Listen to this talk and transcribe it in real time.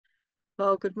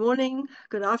Well, good morning,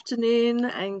 good afternoon,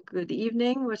 and good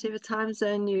evening, whatever time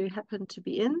zone you happen to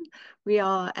be in. We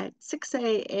are at 6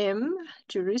 a.m.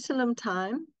 Jerusalem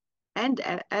time and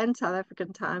South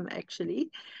African time, actually,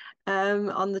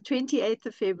 on the 28th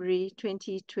of February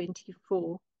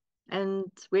 2024.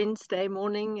 And Wednesday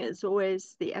morning is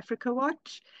always the Africa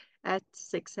Watch at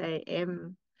 6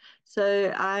 a.m.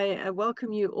 So I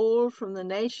welcome you all from the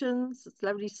nations. It's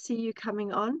lovely to see you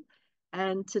coming on.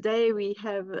 And today we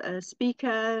have a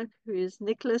speaker who is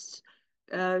Nicholas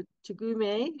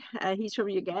Tugume. He's from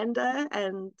Uganda,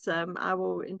 and I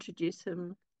will introduce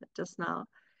him just now.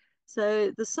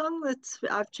 So the song that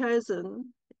I've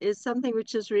chosen is something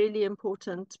which is really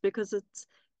important because it's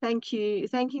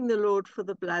thanking the Lord for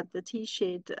the blood that He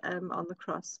shed on the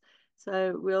cross.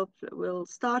 So we'll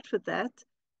start with that,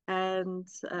 and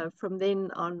from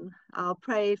then on, I'll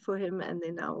pray for him, and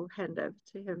then I'll hand over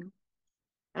to him.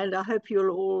 And I hope you'll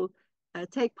all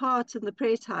take part in the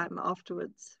prayer time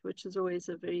afterwards, which is always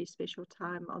a very special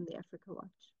time on the Africa Watch.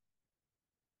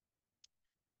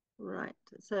 Right.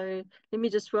 So let me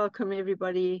just welcome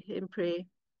everybody in prayer.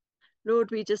 Lord,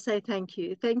 we just say thank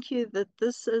you. Thank you that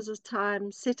this is a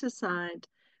time set aside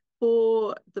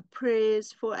for the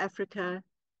prayers for Africa,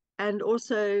 and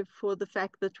also for the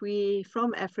fact that we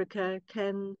from Africa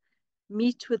can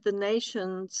meet with the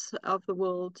nations of the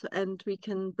world, and we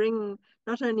can bring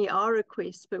not only our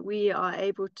requests, but we are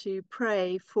able to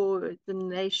pray for the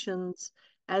nations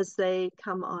as they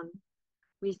come on.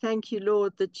 We thank you,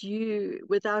 Lord, that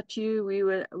without you,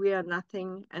 we are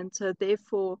nothing. And so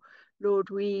therefore, Lord,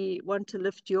 we want to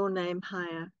lift your name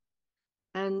higher.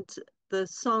 And the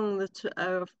song that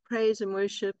of praise and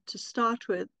worship to start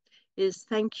with is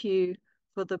thank you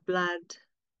for the blood.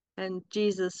 And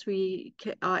Jesus, we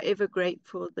are ever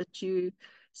grateful that you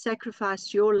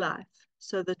sacrificed your life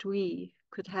so that we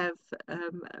could have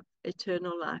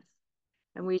eternal life.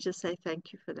 And we just say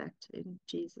thank you for that in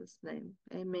Jesus' name.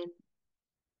 Amen.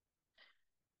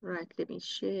 Right, let me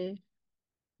share my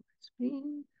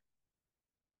screen.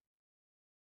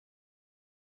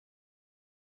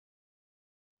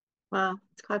 Wow,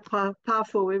 it's quite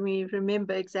powerful when we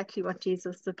remember exactly what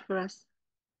Jesus did for us.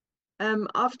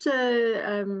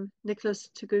 After Nicholas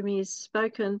Tugumi's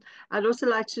spoken, I'd also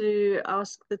like to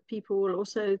ask that people will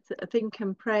also think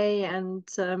and pray, and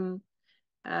for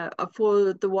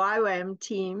the YWAM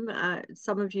team.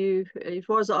 Some of you, it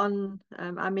was on,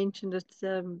 I mentioned it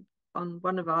on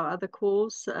one of our other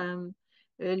calls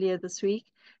earlier this week,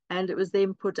 and it was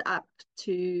then put up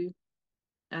to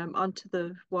onto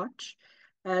the watch.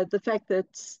 The fact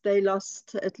that they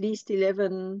lost at least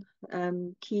 11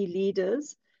 key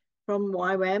leaders from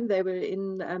YWAM. They were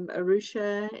in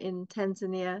Arusha in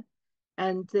Tanzania,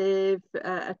 and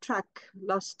a truck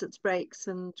lost its brakes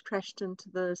and crashed into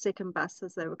the second bus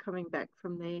as they were coming back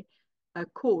from their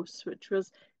course, which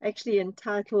was actually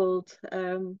entitled,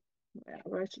 I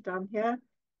wrote it down here,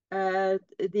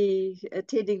 the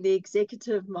attending the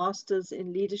Executive Masters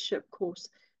in Leadership course.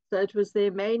 So it was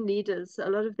their main leaders, a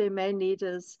lot of their main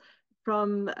leaders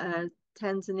from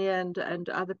Tanzania and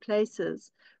other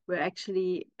places were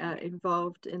actually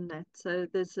involved in that. So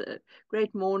there's a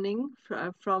great mourning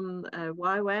from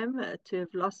YWAM to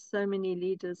have lost so many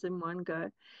leaders in one go.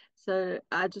 So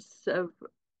I just,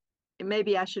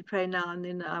 maybe I should pray now, and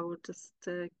then I will just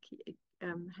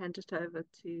hand it over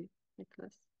to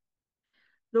Nicholas.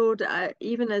 Lord,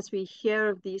 even as we hear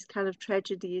of these kind of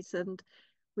tragedies, and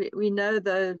we know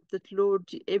though that, Lord,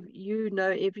 you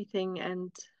know everything,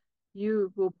 and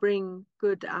you will bring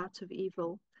good out of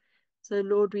evil. So,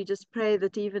 Lord, we just pray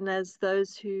that even as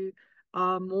those who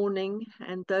are mourning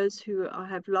and those who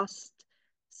have lost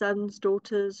sons,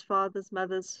 daughters, fathers,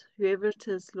 mothers, whoever it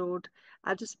is, Lord,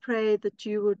 I just pray that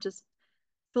you will just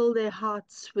fill their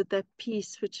hearts with that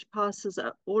peace which passes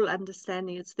all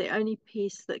understanding. It's the only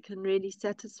peace that can really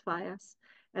satisfy us,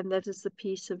 and that is the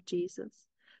peace of Jesus.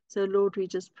 So, Lord, we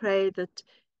just pray that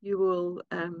you will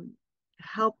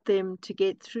help them to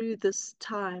get through this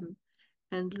time,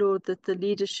 and Lord, that the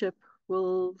leadership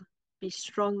will be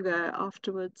stronger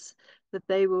afterwards, that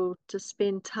they will just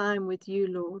spend time with you,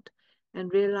 Lord,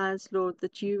 and realize, Lord,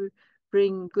 that you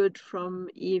bring good from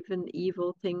even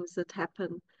evil things that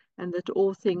happen, and that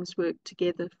all things work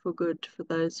together for good for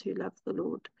those who love the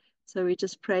Lord. So we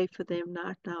just pray for them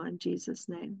right now in Jesus'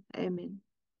 name. Amen.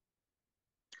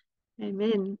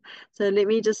 Amen. So let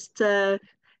me just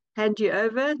hand you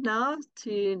over now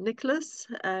to Nicholas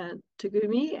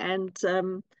Tugumi,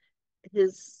 and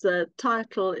his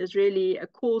title is really A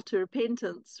Call to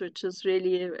Repentance, which is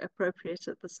really appropriate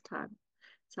at this time.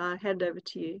 So I'll hand over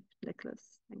to you,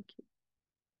 Nicholas. Thank you.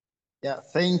 Yeah,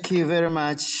 thank you very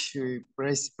much. We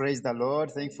praise the Lord.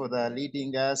 Thank you for the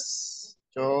leading us,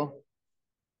 Joe.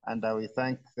 And we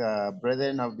thank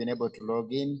brethren who have been able to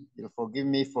log in. You'll forgive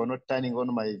me for not turning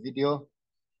on my video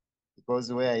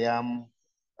because where I am,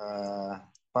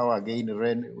 power again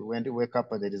rain. When you wake up,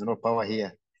 there is no power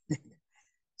here.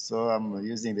 So I'm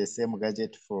using the same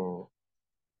gadget for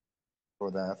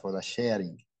the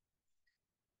sharing.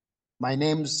 My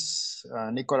name's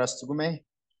Nicholas Tugume,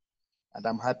 and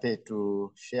I'm happy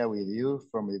to share with you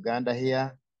from Uganda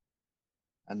here.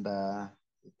 And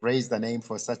praise the name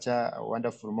for such a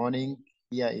wonderful morning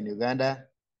here in Uganda.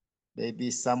 Maybe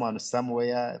someone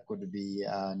somewhere could be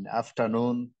an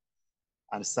afternoon,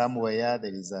 and somewhere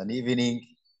there is an evening.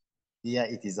 Here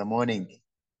it is a morning.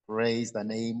 Praise the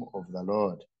name of the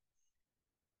Lord.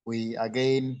 We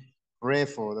again pray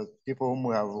for the people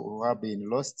who have been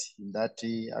lost in that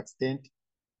accident.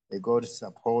 May God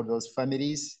uphold those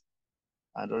families,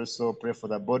 and also pray for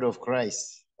the body of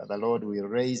Christ, that the Lord will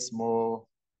raise more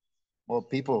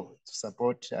people to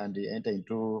support and enter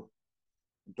into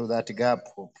that gap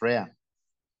of prayer.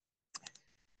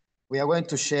 We are going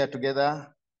to share together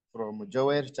from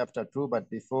Joel chapter 2, but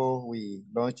before we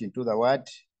launch into the word,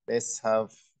 let's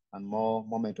have a more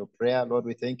moment of prayer. Lord,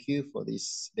 we thank you for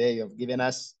this day you have given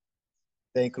us.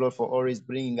 Thank you, Lord, for always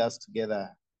bringing us together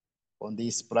on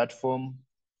this platform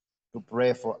to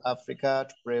pray for Africa,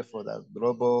 to pray for the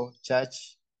global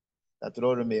church, that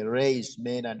Lord may raise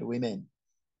men and women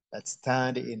that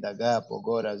stand in the gap, oh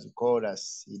God, as you called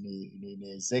us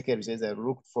in Ezekiel. It says, I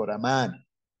looked for a man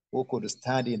who could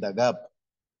stand in the gap.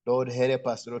 Lord, help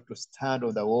us, Lord, to stand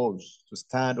on the walls, to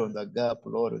stand on the gap,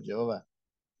 Lord of Jehovah,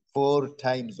 4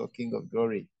 times, O King of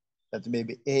glory, that may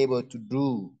be able to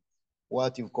do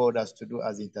what you've called us to do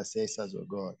as intercessors, O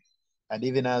God. And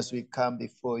even as we come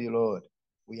before you, Lord,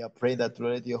 we are praying that,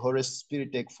 Lord, let your Holy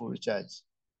Spirit take full charge.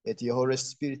 Let your Holy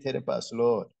Spirit help us,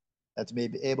 Lord, that may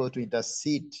be able to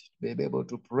intercede, may be able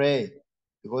to pray,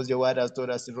 because your word has told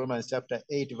us in Romans chapter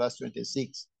 8, verse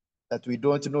 26, that we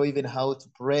don't know even how to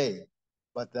pray,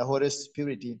 but the Holy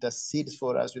Spirit intercedes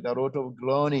for us with a lot of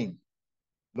groaning.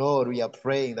 Lord, we are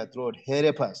praying that, Lord,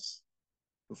 help us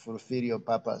to fulfill your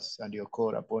purpose and your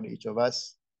call upon each of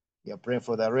us. We are praying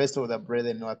for the rest of the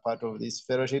brethren who are part of this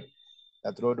fellowship,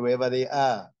 that, Lord, wherever they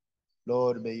are,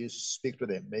 Lord, may you speak to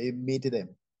them, may you meet them.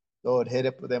 Lord,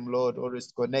 help them, Lord,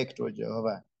 always connect, oh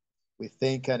Jehovah. We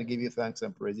thank and give you thanks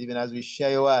and praise, even as we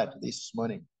share your word this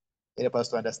morning. Help us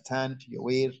to understand your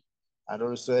will, and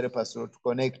also help us, Lord, to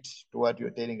connect to what you're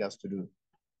telling us to do.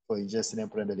 For in Jesus' name,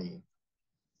 pray and believe.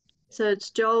 So it's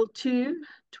Joel 2,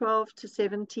 12 to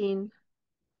 17.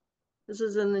 This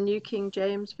is in the New King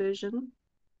James Version.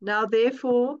 Now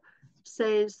therefore,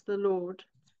 says the Lord,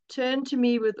 turn to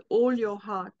me with all your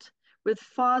heart, with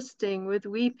fasting, with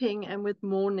weeping, and with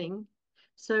mourning.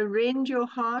 So rend your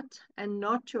heart and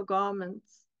not your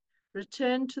garments.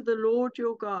 Return to the Lord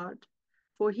your God,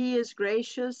 for he is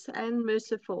gracious and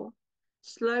merciful,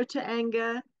 slow to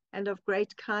anger and of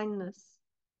great kindness,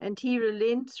 and he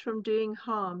relents from doing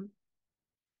harm.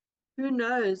 Who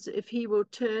knows if he will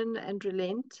turn and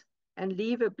relent and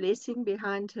leave a blessing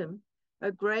behind him,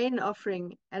 a grain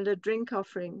offering and a drink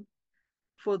offering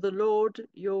for the Lord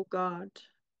your God.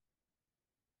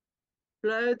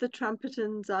 Blow the trumpet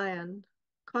in Zion,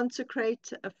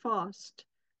 consecrate a fast,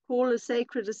 call a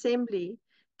sacred assembly,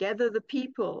 gather the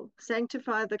people,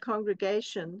 sanctify the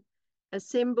congregation,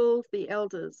 assemble the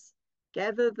elders,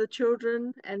 gather the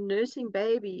children and nursing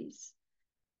babies.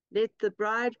 Let the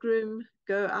bridegroom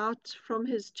go out from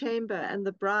his chamber and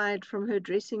the bride from her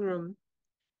dressing room.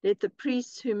 Let the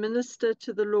priests who minister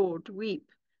to the Lord weep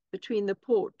between the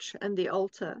porch and the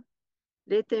altar.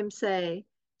 Let them say,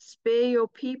 spare your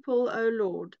people, O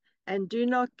Lord, and do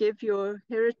not give your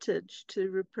heritage to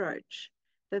reproach,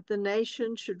 that the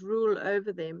nation should rule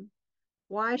over them.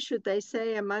 Why should they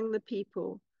say among the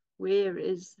people, where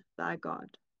is thy God?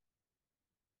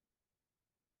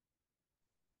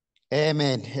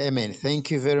 Amen. Amen.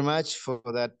 Thank you very much for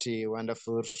that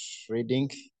wonderful reading.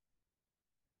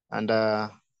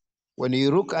 And when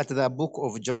you look at the book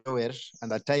of Joel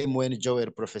and the time when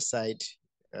Joel prophesied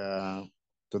to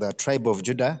the tribe of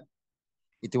Judah,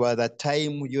 it was a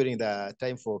time during the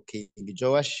time for King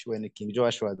Joash, when King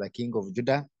Joash was the king of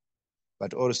Judah,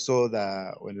 but also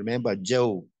remember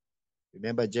Jehu.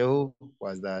 Remember Jehu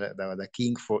was the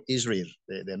king for Israel,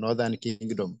 the northern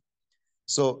kingdom.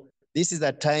 So this is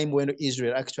the time when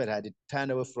Israel actually had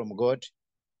turned away from God,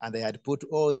 and they had put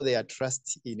all their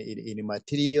trust in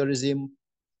materialism,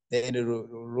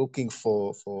 and looking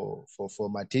for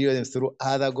materialism through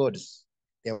other gods.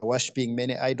 They were worshiping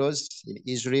many idols in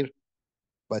Israel.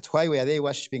 But why were they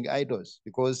worshiping idols?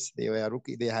 Because they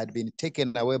had been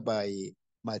taken away by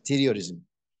materialism.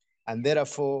 And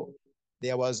therefore,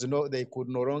 they could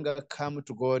no longer come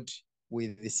to God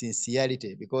with the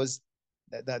sincerity, because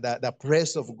the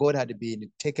praise of God had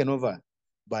been taken over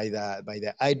by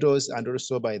the idols and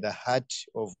also by the heart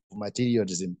of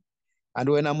materialism. And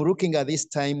when I'm looking at this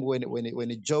time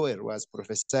when Joel was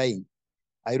prophesying,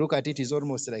 I look at it as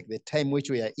almost like the time which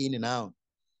we are in now,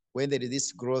 when there is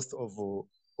this growth of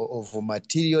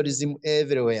materialism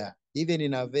everywhere, even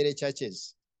in our very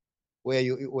churches, where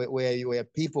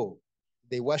people,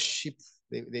 they worship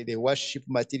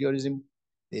materialism,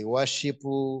 they worship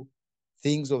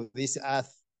things of this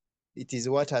earth. It is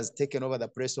what has taken over the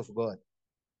praise of God.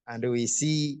 And we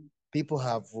see people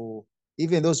have,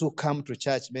 even those who come to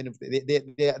church, many of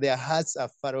their hearts are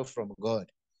far off from God.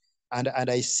 And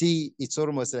I see it's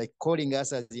almost like calling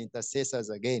us as intercessors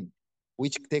again,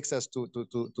 which takes us to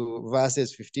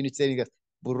verses 15, saying,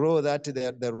 blow that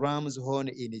the ram's horn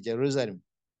in Jerusalem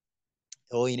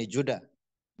or in Judah,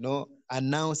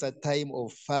 announce a time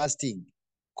of fasting,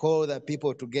 call the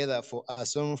people together for a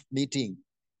solemn meeting,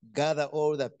 gather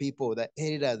all the people, the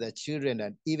elders, the children,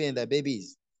 and even the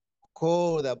babies,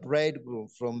 call the bridegroom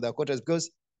from the quarters,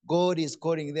 because God is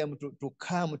calling them to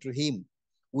come to him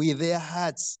with their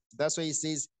hearts. That's why he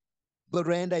says, but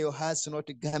render your hearts, not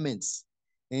garments.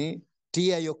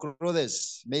 Tear your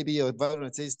clothes. Maybe your Bible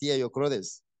says tear your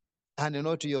clothes. And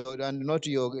tear your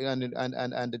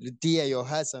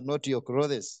hearts and not your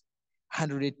clothes.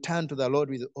 And return to the Lord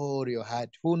with all your heart.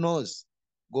 Who knows?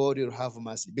 God will have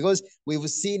mercy. Because we've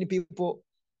seen people,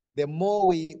 the more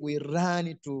we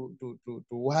run to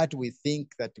what we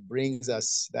think that brings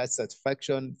us that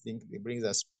satisfaction, think it brings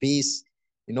us peace,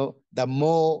 the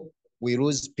more we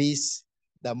lose peace,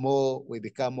 the more we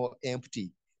become more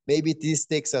empty. Maybe this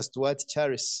takes us to what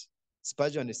Charles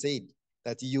Spurgeon said,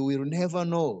 that you will never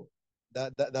know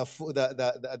the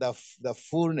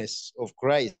fullness of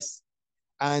Christ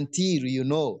until you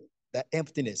know the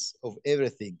emptiness of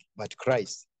everything but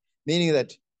Christ. Meaning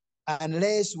that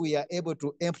unless we are able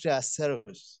to empty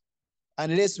ourselves,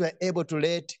 unless we are able to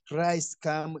let Christ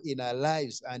come in our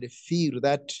lives and feel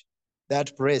that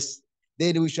praise,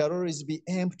 then we shall always be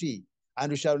empty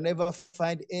and we shall never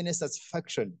find any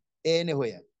satisfaction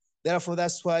anywhere. Therefore,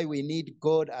 that's why we need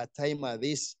God at a time like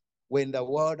this, when the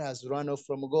world has run off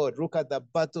from God. Look at the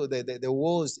battle, the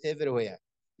wars everywhere.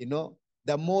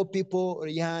 The more people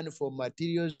yearn for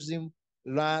materialism,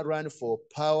 run for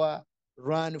power,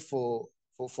 run for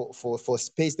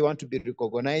space, they want to be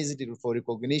recognized for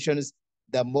recognitions,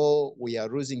 the more we are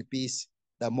losing peace,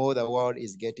 the more the world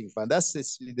is getting fun. That's the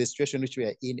situation which we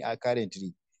are in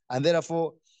currently. And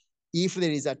therefore, if there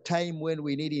is a time when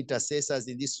we need intercessors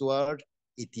in this world,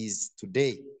 it is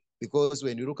today. Because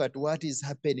when you look at what is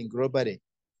happening globally,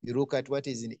 you look at what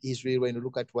is in Israel, when you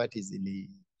look at what is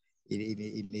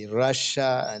in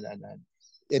Russia, and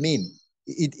I mean,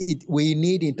 we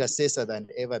need intercessor than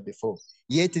ever before.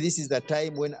 Yet this is the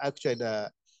time when actually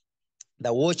the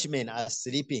watchmen are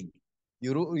sleeping.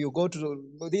 You go to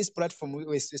this platform,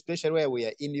 especially where we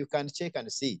are in, you can check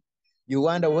and see. You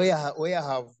wonder where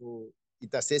have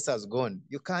intercessors gone?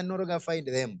 You can no longer find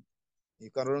them. You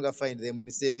can no longer find them.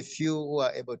 It's a few who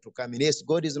are able to come in. Yes,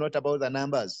 God is not about the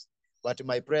numbers, but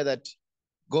my prayer that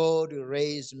God will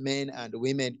raise men and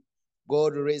women.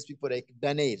 God will raise people like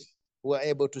Daniel, who are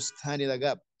able to stand in the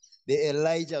gap. The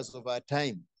Elijahs of our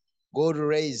time. God will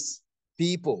raise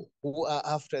people who are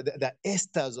after the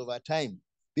Esthers of our time.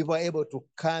 People are able to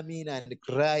come in and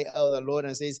cry out to the Lord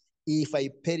and says, if I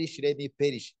perish, let me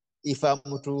perish. If I'm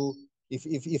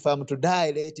to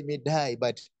die, let me die.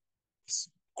 But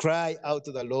cry out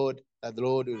to the Lord, that the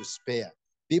Lord will spare.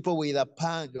 People with a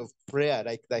punch of prayer,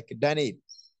 like Daniel,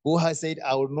 who has said,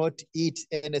 I will not eat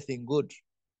anything good.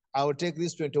 I will take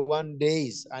these 21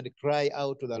 days and cry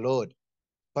out to the Lord.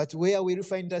 But where will you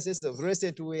find intercessors?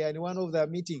 Recently, we are in one of the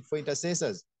meetings for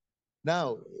intercessors.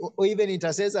 Now, even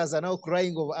intercessors are now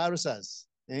crying of ulcers.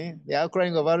 They are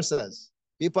crying of ulcers.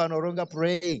 People are no longer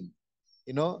praying.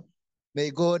 May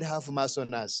God have mercy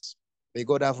on us. May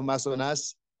God have mercy on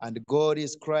us. And God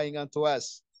is crying unto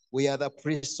us. We are the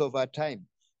priests of our time.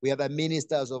 We are the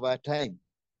ministers of our time.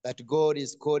 That God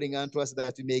is calling unto us,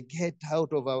 that we may get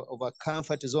out of our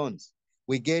comfort zones.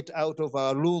 We get out of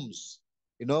our rooms.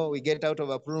 We get out of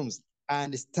our rooms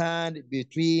and stand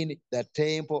between the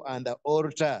temple and the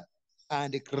altar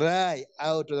and cry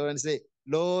out to the Lord and say,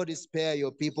 Lord, spare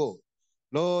your people.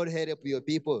 Lord, help your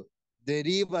people.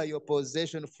 Deliver your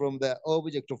possession from the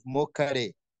object of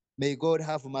mockery. May God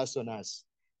have mercy on us.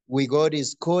 God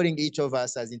is calling each of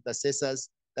us as intercessors,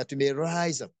 that we may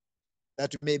rise up,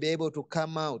 that we may be able to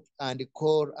come out and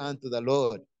call unto the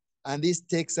Lord. And this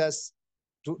takes us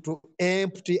to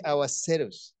empty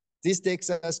ourselves. This takes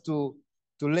us to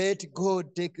let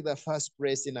God take the first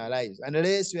place in our lives.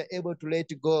 Unless we are able to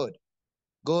let God,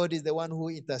 God is the one who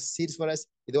intercedes for us,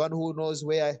 the one who knows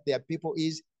where their people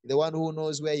is, the one who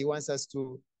knows where he wants us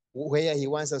to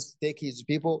take his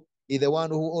people, is the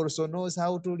one who also knows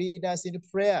how to lead us in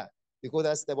prayer. Because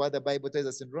that's what the Bible tells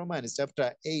us in Romans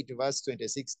chapter 8, verse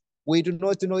 26. We do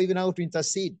not know even how to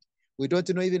intercede. We don't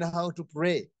know even how to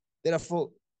pray. Therefore,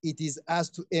 it is us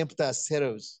to empty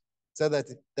ourselves so that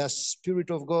the Spirit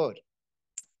of God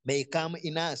may come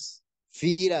in us,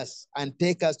 feed us, and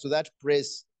take us to that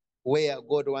place where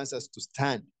God wants us to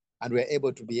stand, and we're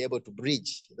able to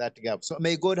bridge that gap. So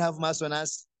may God have mercy on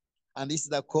us. And this is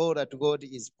the call that God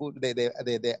is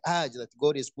the urge that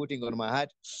God is putting on my heart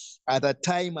at a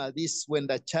time like this, when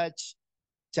the church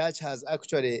has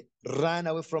actually run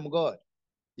away from God.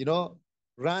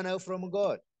 Run away from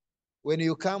God. When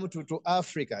you come to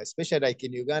Africa, especially like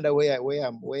in Uganda, where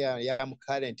I am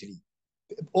currently,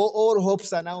 all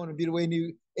hopes are now on building.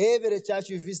 When every church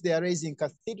you visit, they are raising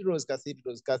cathedrals.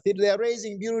 They are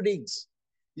raising buildings.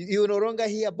 You no longer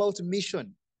hear about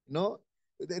mission.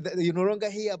 You no longer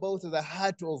hear about the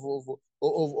heart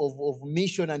of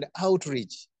mission and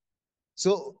outreach.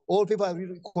 So all people are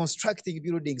really constructing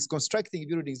buildings,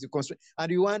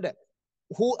 and you wonder,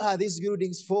 who are these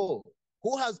buildings for?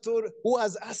 Who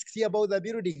has asked you about the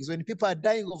buildings when people are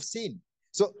dying of sin?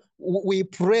 So we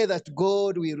pray that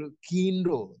God will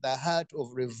kindle the heart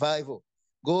of revival.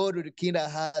 God will kindle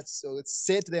hearts, so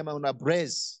set them on a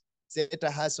brace, set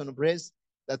our hearts on a brace,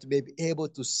 that we may be able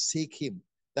to seek him,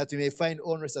 that we may find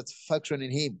honor satisfaction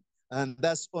in him. And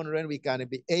that's honor when we can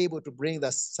be able to bring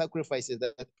the sacrifices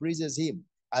that pleases him.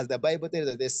 As the Bible tells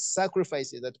us, the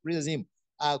sacrifices that pleases him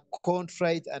are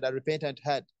contrite and a repentant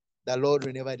heart, the Lord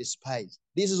will never despise.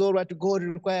 This is all what God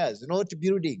requires, not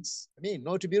buildings.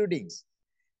 Not buildings.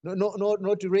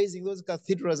 Not raising those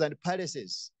cathedrals and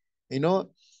palaces. And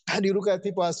you look at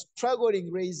people are struggling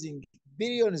raising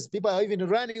billions. People are even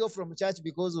running off from church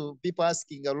because of people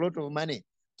asking a lot of money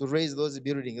to raise those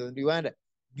buildings. And you wonder,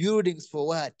 buildings for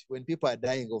what when people are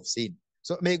dying of sin?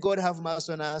 So may God have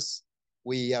mercy on us.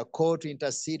 We are called to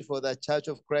intercede for the Church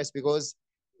of Christ, because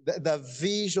the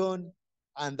vision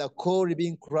and the call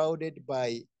being crowded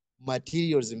by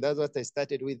materialism. That's what I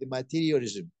started with, the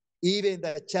materialism. Even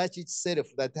the church itself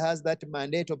that has that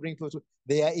mandate to bring people,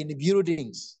 they are in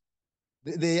buildings.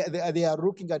 They are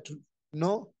looking at,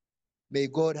 may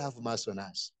God have mercy on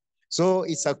us. So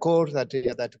it's a call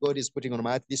that God is putting on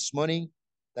my heart this morning,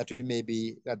 that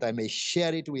I may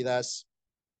share it with us,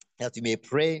 that we may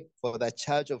pray for the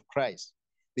Church of Christ,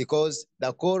 because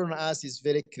the call on us is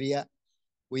very clear.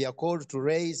 We are called to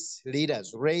raise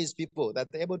leaders, raise people that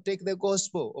are able to take the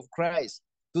gospel of Christ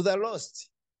to the lost.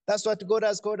 That's what God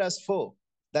has called us for,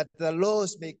 that the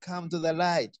lost may come to the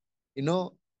light.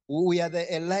 We are the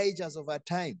Elijahs of our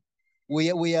time. We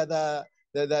are the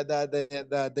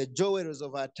Joels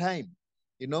of our time,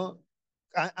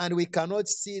 and we cannot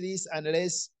see this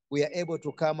unless we are able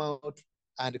to come out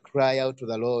and cry out to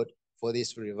the Lord for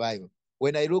this revival.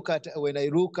 When I look at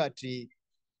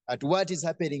what is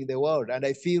happening in the world, and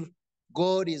I feel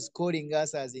God is calling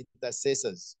us as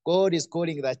intercessors. God is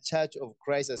calling the Church of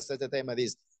Christ at such a time as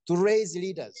this to raise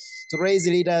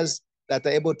leaders that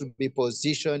are able to be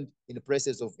positioned in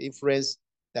places of influence,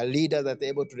 the leaders that are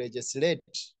able to legislate,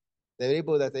 that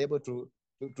are able to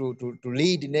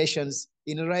lead nations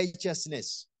in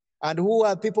righteousness. And who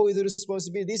are people with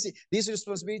responsibility? This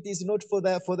responsibility is not for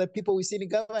the people within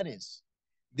governance.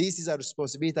 This is a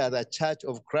responsibility of the Church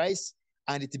of Christ,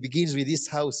 and it begins with this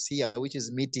house here, which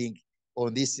is meeting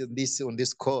on this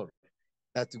call,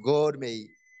 that God may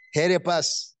help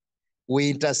us. We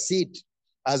intercede,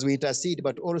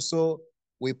 but also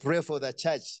we pray for the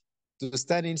church to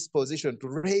stand in its position, to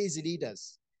raise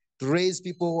leaders, to raise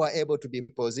people who are able to be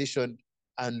positioned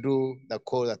and do the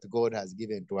call that God has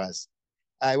given to us.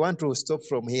 I want to stop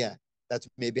from here, that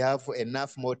maybe have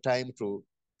enough more time to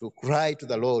cry to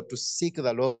the Lord, to seek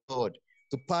the Lord,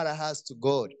 to pour our hearts to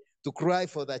God, to cry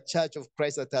for the Church of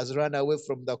Christ that has run away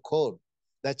from the call,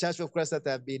 the Church of Christ that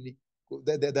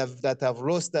have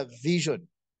lost the vision.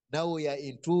 Now we are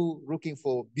into looking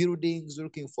for buildings,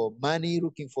 looking for money,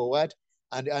 looking for what,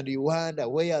 and you wonder,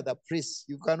 where are the priests?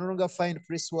 You can no longer find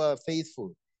priests who are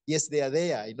faithful. Yes, they are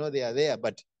there. I know they are there,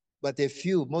 but a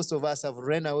few. Most of us have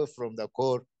run away from the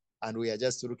call, and we are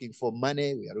just looking for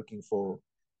money. We are looking for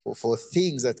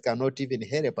things that cannot even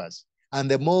help us.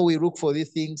 And the more we look for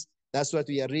these things, that's what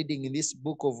we are reading in this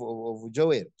book of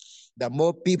Joel. The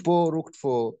more people looked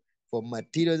for for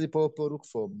materials, people look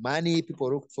for money,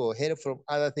 people look for help from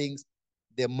other things,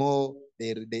 the more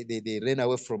they run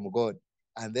away from God.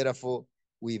 And therefore,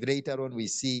 later on we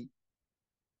see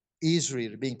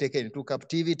Israel being taken into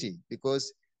captivity,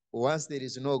 because once there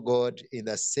is no God in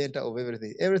the center of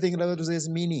everything, everything loses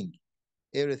meaning.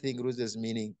 Everything loses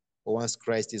meaning once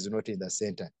Christ is not in the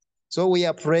center. So we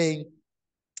are praying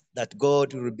that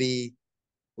God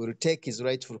will take his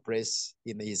rightful place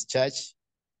in his church,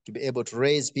 to be able to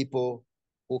raise people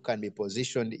who can be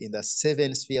positioned in the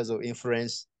 7 spheres of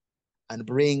influence and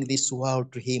bring this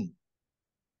world to him.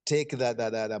 Take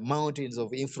the mountains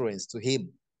of influence to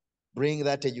him. Bring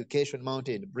that education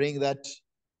mountain. Bring that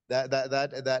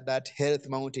health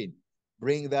mountain.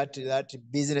 Bring that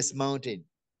business mountain.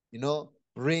 You know,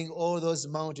 bring all those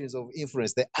mountains of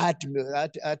influence, the art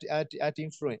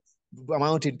influence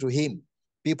mountain to him.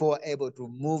 People are able to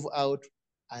move out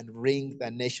and bring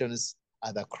the nations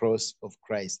at the cross of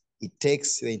Christ. It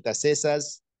takes the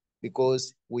intercessors,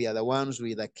 because we are the ones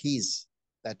with the keys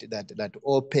that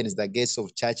opens the gates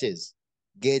of churches,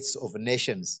 gates of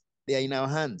nations. They are in our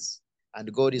hands,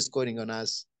 and God is calling on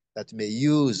us that may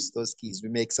use those keys. We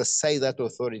may exercise that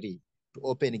authority to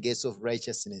open gates of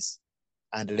righteousness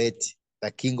and let the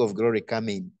King of Glory come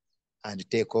in and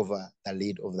take over the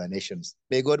lead of the nations.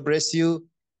 May God bless you.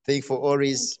 Thank you for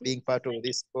always being part of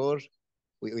this call.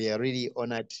 We are really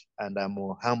honored, and I'm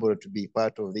humbled to be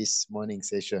part of this morning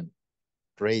session.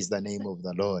 Praise the name of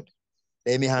the Lord.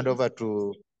 Let me hand over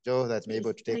to Joe, that may be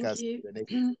able to take us to the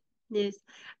next. Yes,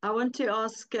 I want to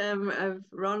ask of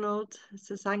Ronald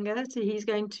Sasanga. So he's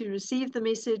going to receive the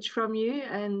message from you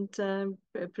and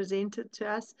present it to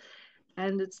us.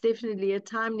 And it's definitely a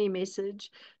timely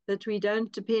message, that we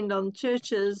don't depend on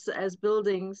churches as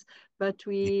buildings, but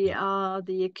we are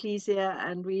the ecclesia,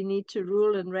 and we need to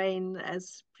rule and reign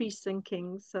as priests and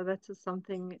kings. So that is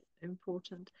something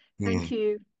important. Thank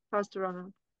you, Pastor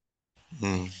Ronald.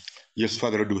 Yes,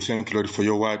 Father Lord, we thank you, Lord, for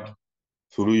your word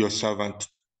through your servant,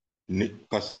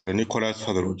 Pastor Nicholas,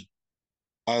 Father Lord.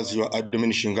 As you are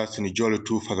admonishing us in Joel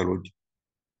 2, Father Lord,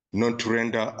 not to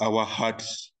render our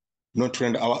hearts, not to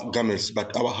render our garments,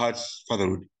 but our hearts, Father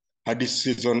Lord, at this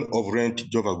season of Lent,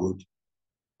 Jehovah God.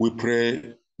 We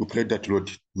pray that, Lord,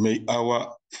 may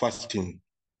our fasting,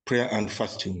 prayer and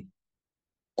fasting,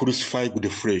 crucify with the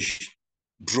flesh,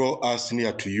 draw us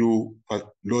near to you,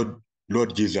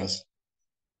 Lord Jesus.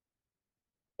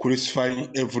 Crucify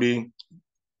every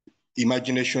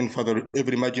imagination, Father,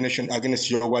 every imagination against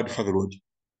your word, Father Lord.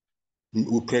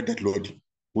 We pray that, Lord,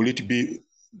 will it be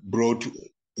brought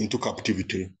into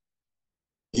captivity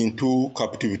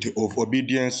of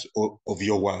obedience of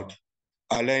your word.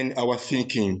 Align our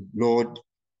thinking, Lord,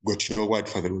 God, to your word,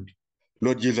 Father Lord.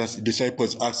 Lord Jesus,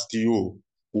 disciples asked you,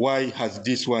 why has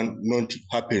this one not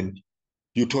happened?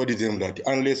 You told them that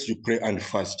unless you pray and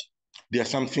fast, there are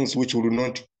some things which will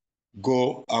not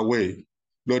go away.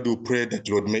 Lord, we pray that,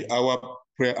 Lord, may our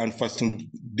prayer and fasting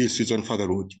this season, Father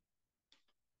Lord,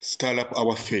 stir up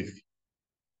our faith.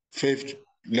 Faith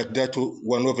like that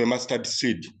one of a mustard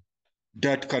seed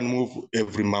that can move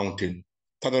every mountain.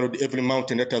 Father Lord, every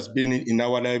mountain that has been in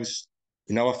our lives,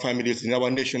 in our families, in our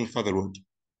nation, Father Lord,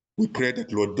 we pray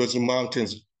that, Lord, those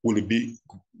mountains will be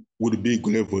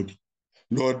leveled.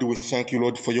 Lord, we thank you,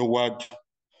 Lord, for your word.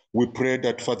 We pray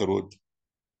that, Father Lord,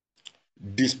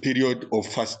 this period of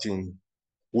fasting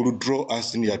will draw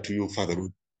us near to you, Father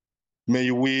Lord.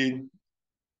 May we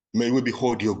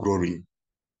behold your glory.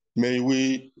 May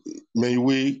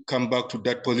we come back to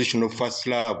that position of first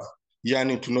love,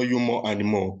 yearning to know you more and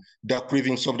more. The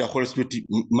cravings of the Holy Spirit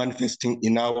manifesting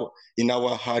in our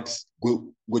hearts,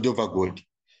 God over God,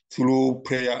 through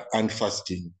prayer and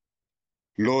fasting.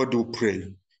 Lord, we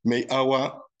pray, may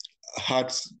our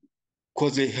hearts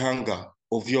cause a hunger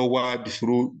of your word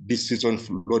through this season,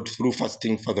 Lord, through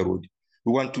fasting, Father Lord.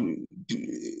 We want to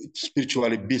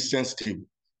spiritually be sensitive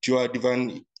to your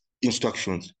divine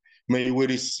instructions. May we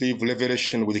receive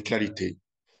revelation with clarity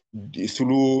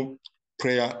through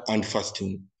prayer and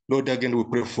fasting. Lord, again, we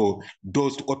pray for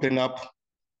those to open up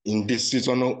in this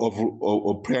season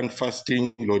of prayer and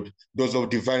fasting, Lord, those of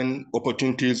divine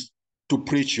opportunities to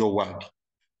preach your word,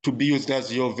 to be used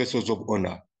as your vessels of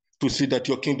honor, to see that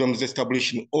your kingdom is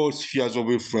established in all spheres of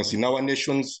influence in our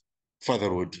nations, Father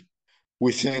Lord.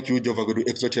 We thank you, Jehovah God, we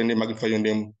exalt your name, magnify your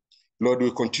name. Lord,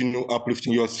 we continue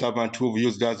uplifting your servant who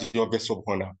used as your vessel of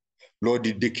honor. Lord,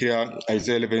 declare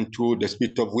Isaiah 11:2, the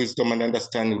spirit of wisdom and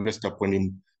understanding rest upon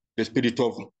him. The spirit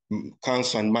of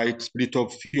counsel and might, spirit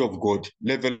of fear of God,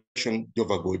 revelation,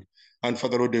 Jehovah God. And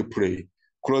Father Lord, I pray,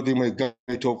 clothe him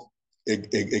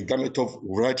a garment of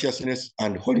righteousness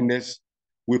and holiness.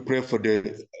 We pray for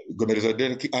the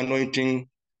Melchizedek anointing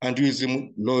and use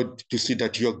him, Lord, to see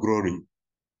that your glory,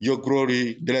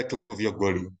 the light of your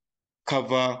glory,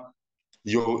 cover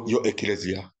your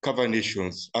ecclesia, cover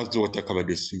nations as the water cover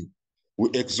the sea. We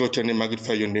exalt and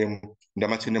magnify your name in the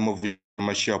mighty name of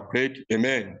Mashiach. Prayed.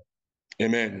 Amen.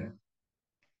 Amen.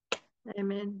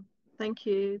 Amen. Thank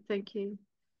you. Thank you.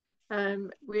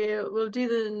 We'll do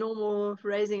the normal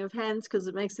raising of hands because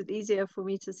it makes it easier for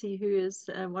me to see who is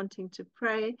wanting to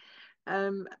pray.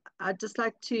 I'd just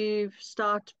like to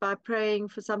start by praying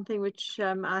for something which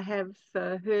I have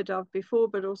heard of before,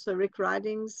 but also Rick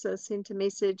Ridings sent a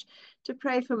message to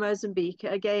pray for Mozambique,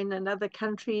 again, another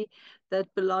country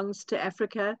that belongs to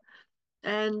Africa.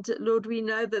 And Lord, we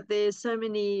know that there's so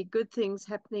many good things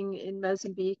happening in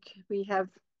Mozambique. We have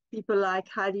people like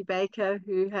Heidi Baker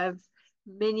who have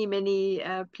many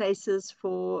places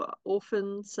for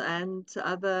orphans and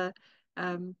other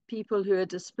people who are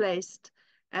displaced.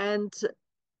 And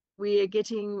we are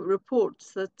getting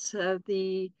reports that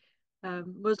the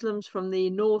Muslims from the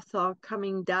north are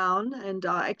coming down and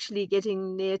are actually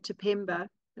getting near to Pemba,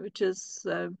 which is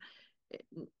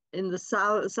in the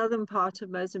southern part of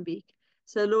Mozambique.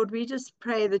 So, Lord, we just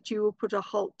pray that you will put a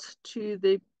halt to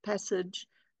the passage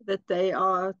that they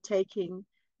are taking,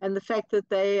 and the fact that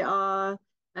they are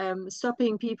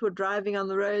stopping people driving on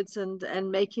the roads and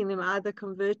making them either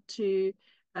convert to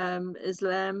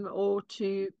Islam or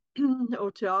to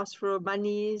or to ask for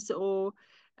monies, or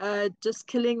just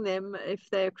killing them if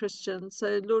they're Christians.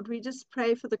 So, Lord, we just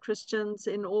pray for the Christians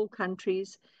in all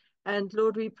countries. And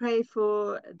Lord, we pray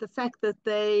for the fact that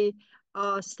they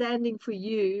are standing for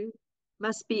you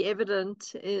must be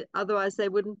evident. Otherwise, they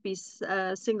wouldn't be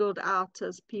singled out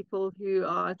as people who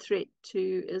are a threat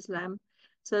to Islam.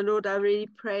 So, Lord, I really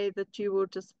pray that you will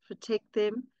just protect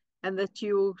them and that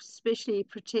you will especially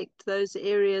protect those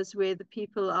areas where the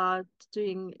people are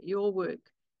doing your work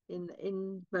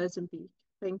in Mozambique.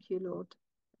 Thank you, Lord.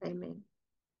 Amen.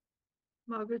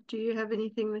 Margaret, do you have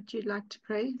anything that you'd like to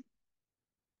pray?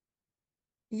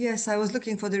 Yes, I was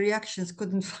looking for the reactions,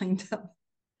 couldn't find them.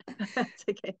 It's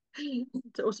okay.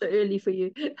 It's also early for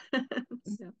you.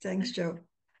 Yeah. Thanks, Joe.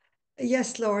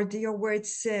 Yes, Lord, your word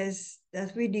says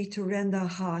that we need to rend our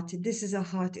heart. This is a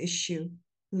heart issue,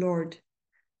 Lord.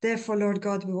 Therefore, Lord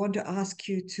God, we want to ask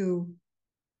you to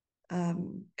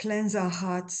cleanse our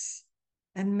hearts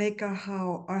and make our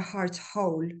hearts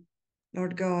whole,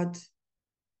 Lord God.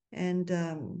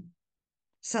 And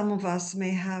some of us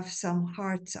may have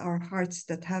our hearts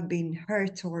that have been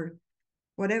hurt or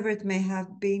whatever it may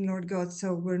have been, Lord God,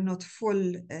 so we're not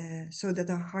full, so that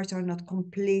our hearts are not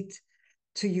complete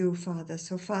to you, Father.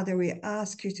 So, Father, we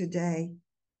ask you today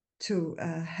to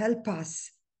help us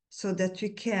so that we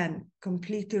can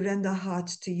completely render our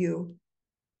hearts to you.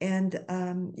 And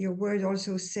your word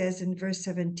also says in verse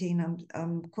 17,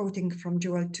 I'm quoting from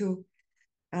Joel 2,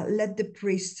 let the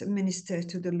priests minister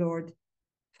to the Lord.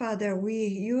 Father,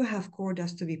 you have called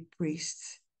us to be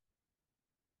priests,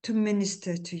 to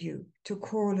minister to you, to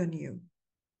call on you,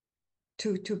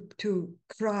 to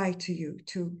cry to you,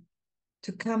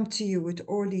 to come to you with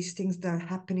all these things that are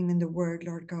happening in the world,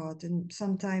 Lord God. And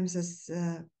sometimes, as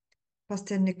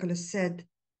Pastor Nicholas said,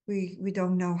 we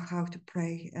don't know how to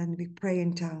pray, and we pray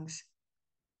in tongues.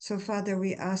 So, Father,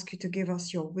 we ask you to give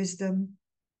us your wisdom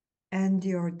and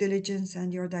your diligence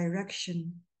and your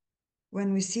direction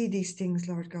when we see these things,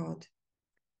 Lord God.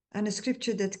 And a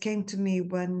scripture that came to me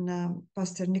when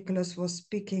Pastor Nicholas was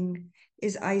speaking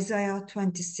is Isaiah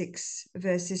 26,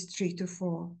 verses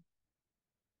 3-4.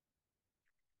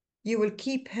 You will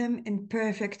keep him in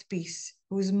perfect peace,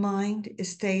 whose mind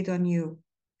is stayed on you,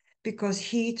 because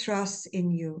he trusts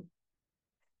in you.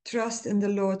 Trust in the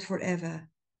Lord forever,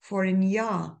 for in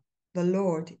Yah, the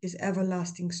Lord, is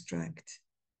everlasting strength.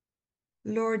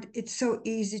 Lord, it's so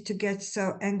easy to get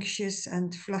so anxious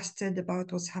and flustered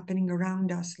about what's happening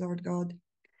around us, Lord God.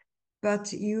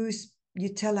 But you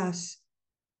tell us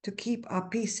to keep our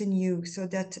peace in you, so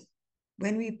that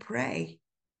when we pray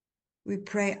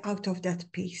out of that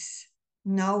peace,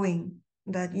 knowing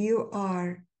that you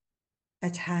are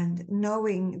at hand,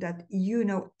 knowing that you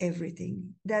know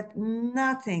everything, that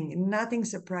nothing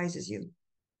surprises you.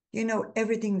 You know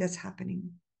everything that's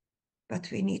happening. But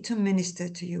we need to minister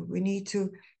to you. We need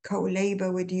to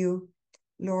co-labor with you,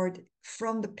 Lord,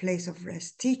 from the place of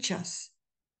rest. Teach us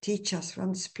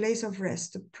from this place of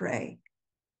rest to pray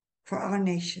for our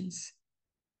nations.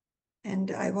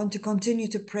 And I want to continue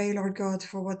to pray, Lord God,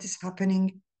 for what is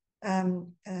happening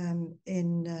in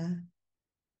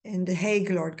The Hague,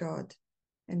 Lord God.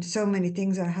 And so many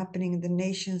things are happening. The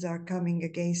nations are coming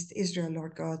against Israel,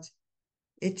 Lord God.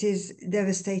 It is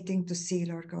devastating to see,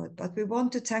 Lord God. But we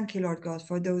want to thank you, Lord God,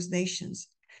 for those nations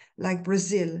like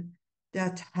Brazil,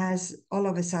 that has all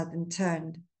of a sudden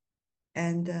turned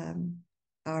and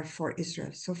are for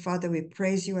Israel. So, Father, we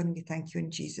praise you and we thank you in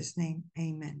Jesus' name.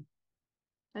 Amen.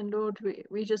 And Lord,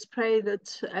 we just pray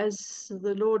that as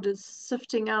the Lord is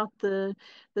sifting out the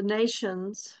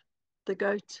nations, the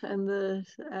goat and the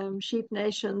sheep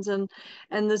nations, and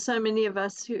there's so many of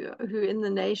us who in the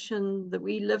nation that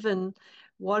we live in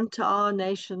want our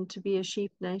nation to be a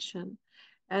sheep nation.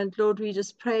 And Lord, we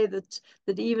just pray that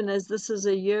even as this is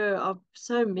a year of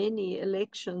so many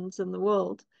elections in the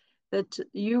world, that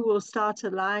you will start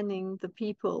aligning the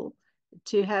people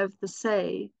to have the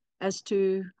say as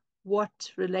to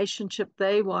what relationship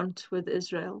they want with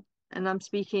Israel. And I'm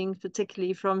speaking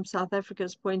particularly from South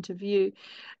Africa's point of view,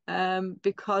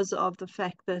 because of the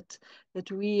fact that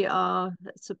we are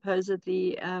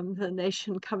supposedly the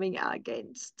nation coming out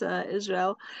against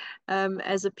Israel.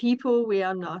 As a people, we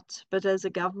are not, but as a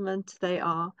government, they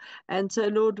are. And so,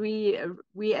 Lord,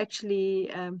 we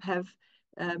actually have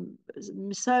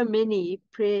so many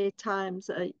prayer times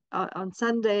on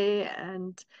Sunday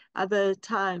and other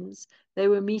times. They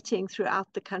were meeting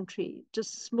throughout the country,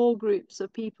 just small groups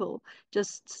of people,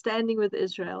 just standing with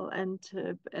Israel and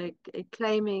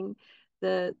claiming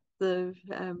the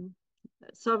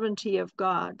sovereignty of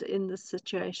God in this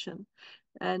situation.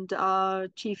 And our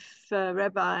chief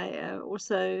rabbi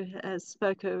also has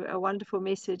spoke a wonderful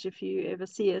message. If you ever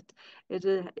see it, it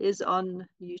is on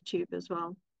YouTube as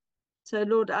well. So,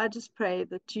 Lord, I just pray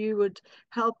that you would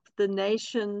help the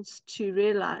nations to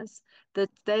realize that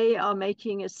they are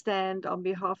making a stand on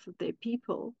behalf of their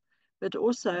people. But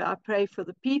also, I pray for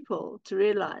the people to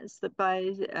realize that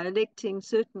by electing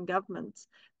certain governments,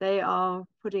 they are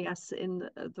putting us in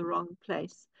the wrong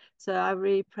place. So I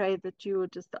really pray that you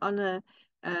would just honor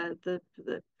the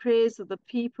prayers of the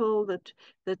people,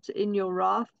 that in your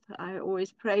wrath, I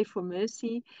always pray for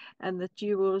mercy, and that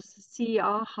you will see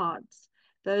our hearts,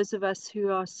 those of us who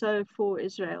are so for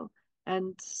Israel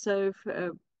and so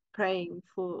praying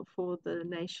for the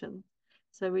nation.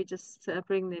 So we just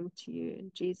bring them to you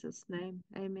in Jesus' name.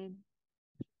 Amen.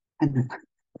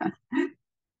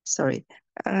 Sorry.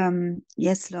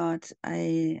 Yes, Lord,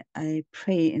 I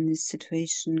pray in this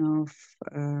situation of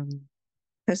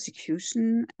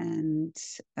persecution and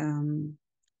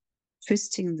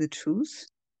twisting the truth,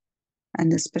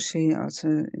 and especially also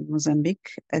in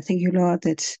Mozambique. I thank you, Lord,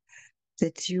 that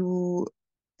you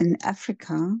in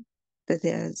Africa, that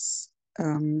there's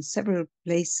several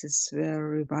places where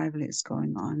revival is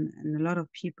going on and a lot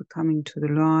of people coming to the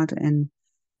Lord. And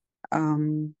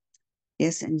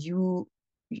yes, and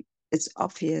it's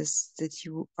obvious that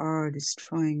you are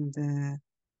destroying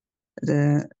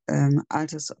the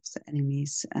altars of the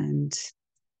enemies. And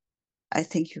I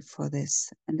thank you for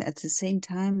this. And at the same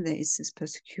time, there is this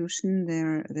persecution.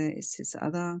 There is this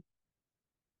other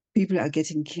people are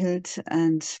getting killed.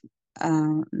 And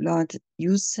Lord,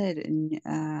 you said in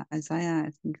Isaiah,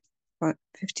 I think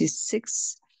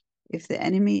 56, if the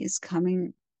enemy is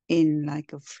coming in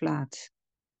like a flood,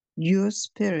 your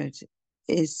spirit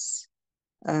is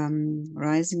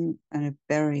rising on a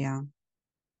barrier.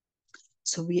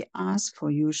 So we ask for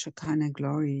your Shekinah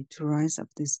glory to rise up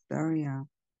this barrier,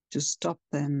 to stop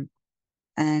them,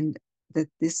 and that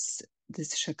this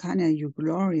Shekinah, your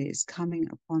glory, is coming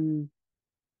upon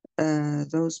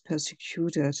those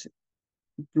persecutors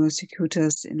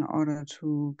in order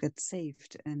to get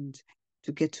saved and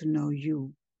to get to know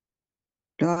you.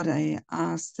 Lord, I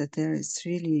ask that there is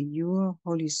really your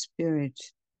Holy Spirit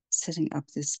setting up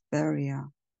this barrier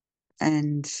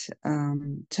and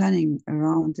turning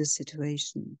around the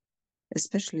situation,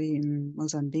 especially in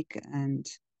Mozambique and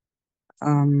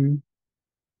in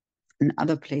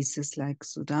other places like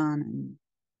Sudan, and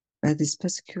where this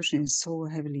persecution is so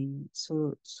heavily,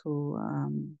 so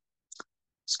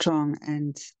strong,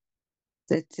 and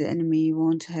that the enemy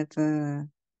won't have the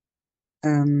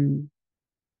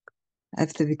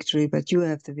victory, but you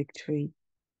have the victory,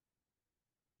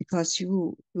 because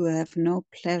you have no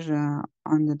pleasure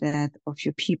on the death of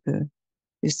your people,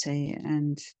 you say.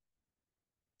 And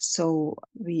so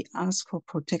we ask for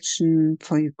protection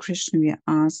for you, Christian. We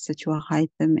ask that you hide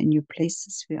them in your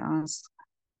places. We ask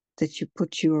that you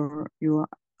put your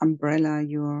umbrella,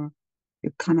 your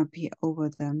canopy over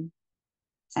them,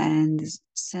 and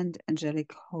send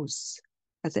angelic hosts.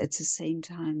 But at the same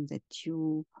time, that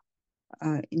you,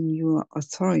 in your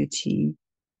authority,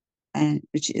 and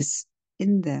which is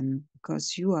in them,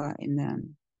 because you are in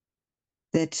them,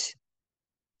 that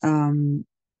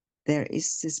there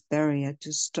is this barrier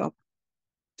to stop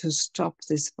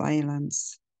this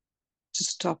violence, to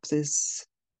stop this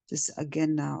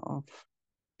agenda of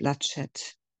bloodshed,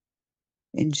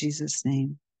 in Jesus'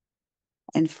 name.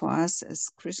 And for us as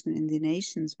Christian in the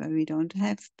nations where we don't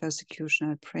have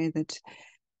persecution, I pray that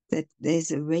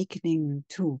there's awakening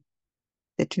too,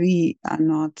 that we are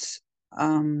not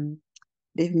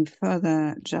living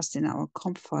further just in our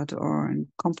comfort or in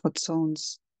comfort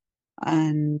zones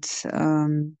and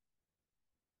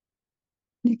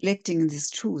neglecting this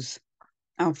truth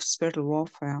of spiritual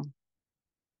warfare.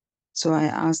 So I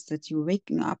ask that you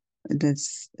waking up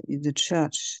the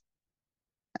church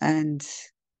and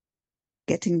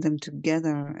getting them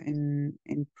together in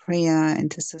prayer,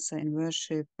 intercessor, in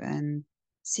worship, and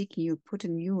seeking you,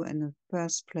 putting you in the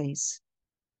first place,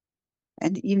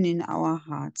 and even in our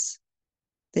hearts,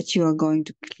 that you are going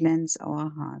to cleanse our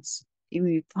hearts. Even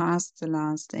we past the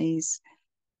last days,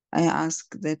 I ask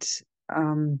that,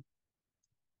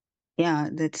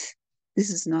 that this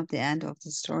is not the end of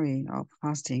the story of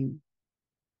fasting,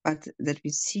 but that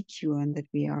we seek you and that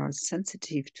we are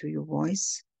sensitive to your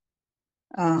voice.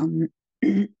 And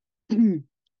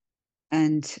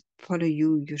follow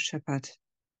you, your shepherd.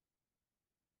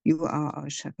 You are our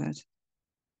shepherd.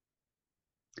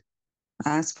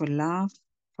 I ask for love,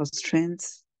 for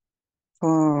strength,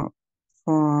 for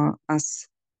us,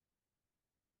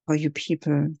 for your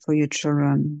people, for your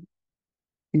children.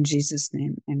 In Jesus'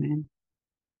 name, amen.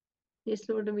 Yes,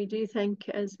 Lord, and we do thank,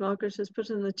 as Margaret has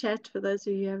put in the chat, for those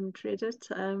of you who haven't read it,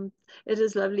 it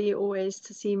is lovely always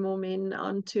to see more men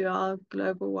onto our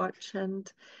global watch,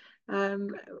 and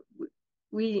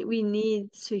we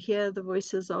need to hear the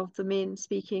voices of the men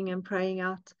speaking and praying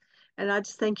out. And I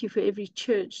just thank you for every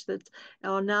church that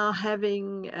are now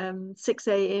having 6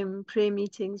 a.m. prayer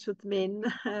meetings with men.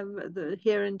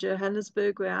 Here in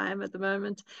Johannesburg, where I am at the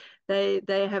moment,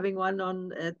 they're having one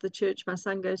on at the church my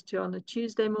son goes to on a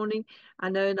Tuesday morning. I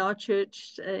know in our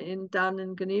church down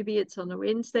in Ganubi, it's on a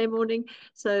Wednesday morning.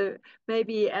 So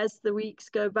maybe as the weeks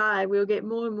go by, we'll get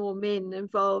more and more men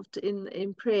involved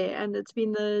in prayer. And it's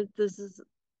been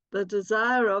the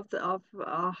desire of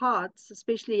our hearts,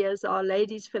 especially as our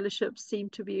ladies' fellowships seem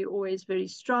to be always very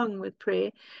strong with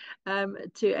prayer,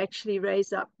 to actually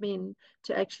raise up men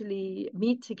to actually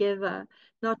meet together,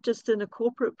 not just in a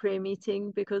corporate prayer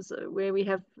meeting, because where we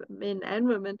have men and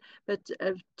women, but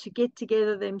to get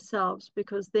together themselves,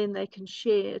 because then they can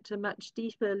share at a much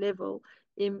deeper level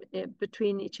in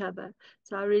between each other.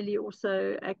 So I really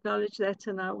also acknowledge that,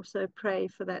 and I also pray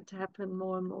for that to happen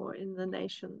more and more in the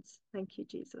nations. Thank you,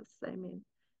 Jesus. Amen.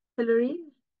 Hilary,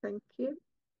 thank you.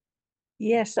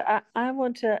 Yes, I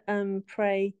want to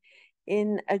pray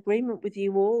in agreement with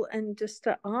you all, and just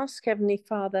to ask Heavenly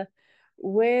Father,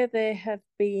 where there have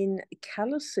been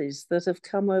calluses that have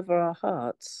come over our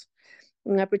hearts,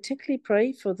 and I particularly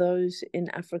pray for those in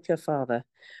Africa, Father,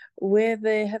 where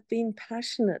they have been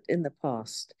passionate in the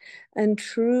past and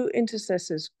true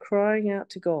intercessors crying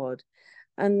out to God.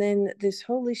 And then this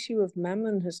whole issue of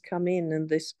mammon has come in, and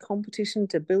this competition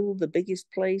to build the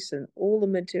biggest place and all the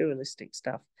materialistic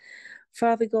stuff.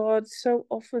 Father God, so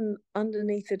often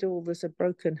underneath it all, there's a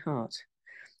broken heart,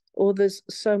 or there's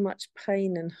so much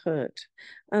pain and hurt.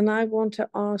 And I want to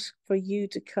ask for you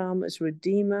to come as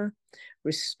Redeemer,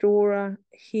 Restorer,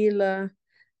 Healer,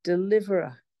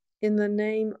 Deliverer, in the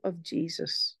name of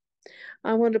Jesus.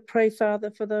 I want to pray,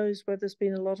 Father, for those where there's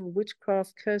been a lot of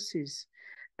witchcraft curses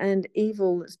and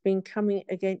evil that's been coming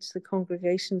against the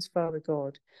congregations, Father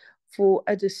God, for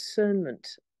a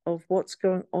discernment of what's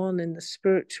going on in the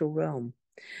spiritual realm.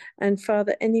 And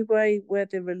Father, anyway where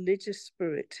the religious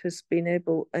spirit has been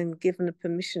able and given a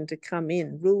permission to come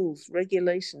in, rules,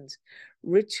 regulations,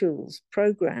 rituals,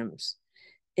 programs,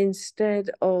 instead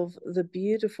of the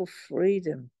beautiful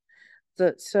freedom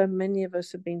that so many of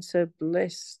us have been so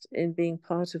blessed in being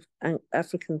part of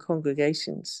African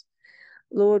congregations.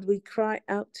 Lord, we cry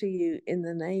out to you in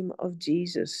the name of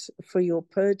Jesus for your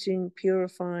purging,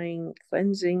 purifying,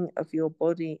 cleansing of your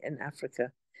body in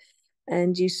Africa.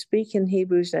 And you speak in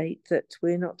Hebrews 8 that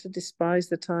we're not to despise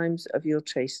the times of your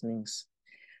chastenings,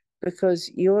 because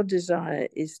your desire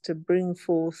is to bring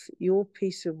forth your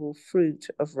peaceable fruit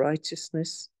of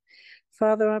righteousness.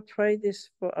 Father, I pray this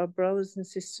for our brothers and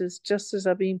sisters, just as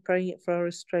I've been praying it for our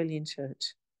Australian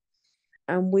church.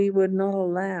 And we would not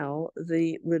allow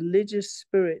the religious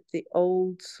spirit, the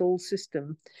old soul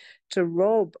system, to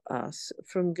rob us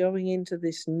from going into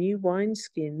this new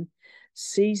wineskin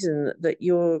season that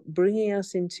you're bringing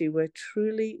us into, where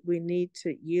truly we need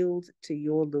to yield to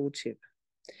your lordship,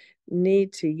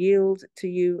 need to yield to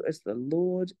you as the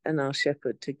Lord and our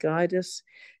shepherd, to guide us,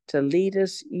 to lead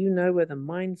us. You know where the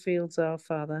minefields are,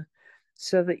 Father,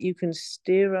 so that you can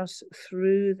steer us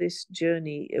through this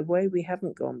journey a way we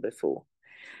haven't gone before.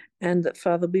 And that,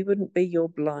 Father, we wouldn't be your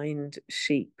blind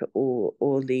sheep or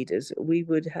leaders. We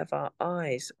would have our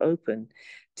eyes open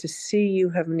to see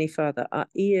you, Heavenly Father, our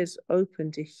ears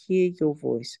open to hear your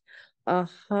voice, our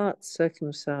hearts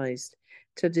circumcised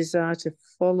to desire to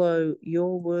follow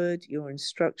your word, your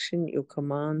instruction, your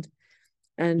command,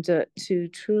 and to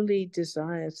truly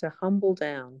desire to humble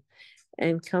down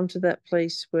and come to that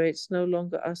place where it's no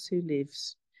longer us who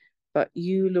lives, but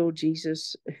you, Lord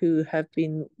Jesus, who have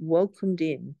been welcomed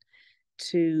in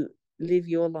to live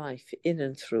your life in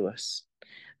and through us.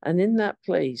 And in that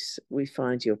place, we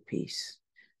find your peace.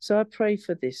 So I pray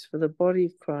for this, for the body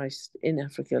of Christ in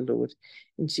Africa, Lord.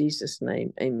 In Jesus'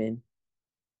 name, amen.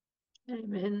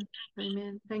 Amen.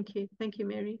 Amen. Thank you. Thank you,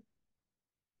 Mary.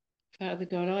 Father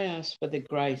God, I ask for the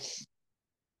grace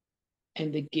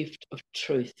and the gift of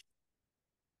truth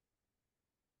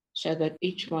so that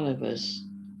each one of us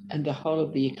and the whole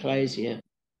of the ecclesia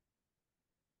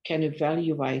can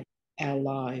evaluate our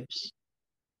lives,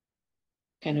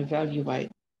 can evaluate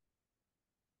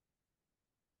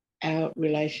our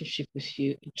relationship with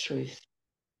you in truth,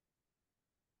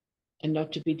 and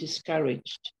not to be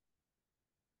discouraged,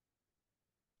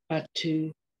 but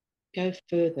to go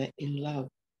further in love,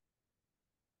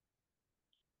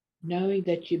 knowing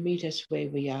that you meet us where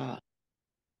we are,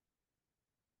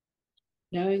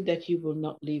 knowing that you will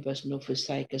not leave us nor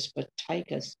forsake us, but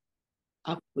take us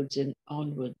upwards and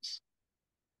onwards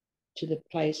to the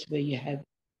place where you have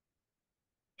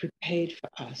prepared for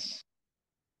us.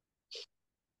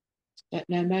 That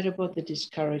no matter what the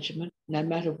discouragement, no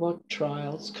matter what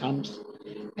trials comes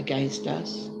against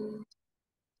us,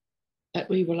 that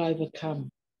we will overcome,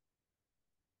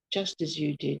 just as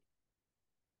you did.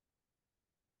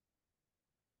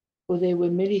 For there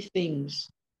were many things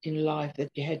in life that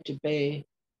you had to bear,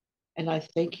 and I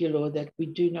thank you, Lord, that we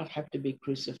do not have to be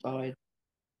crucified.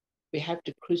 We have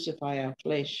to crucify our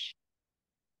flesh,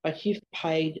 but you've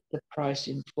paid the price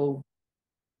in full.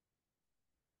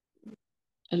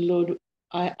 And Lord,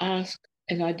 I ask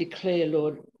and I declare,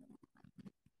 Lord,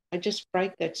 I just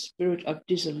break that spirit of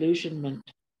disillusionment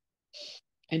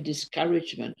and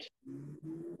discouragement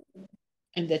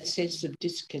and that sense of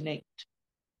disconnect.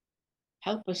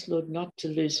 Help us, Lord, not to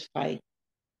lose faith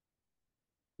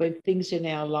when things in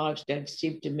our lives don't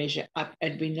seem to measure up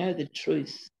and we know the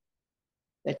truth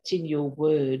that's in your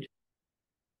word,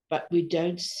 but we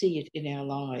don't see it in our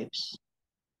lives.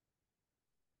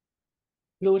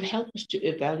 Lord, help us to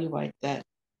evaluate that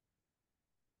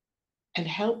and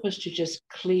help us to just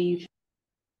cleave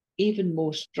even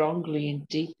more strongly and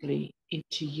deeply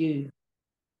into you,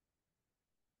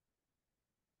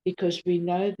 because we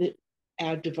know that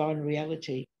our divine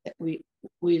reality, that we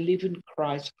live in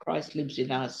Christ, Christ lives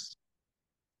in us.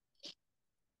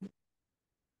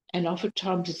 And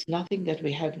oftentimes it's nothing that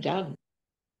we have done.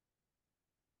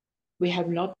 We have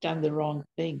not done the wrong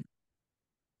thing,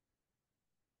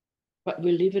 but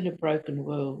we live in a broken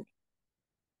world.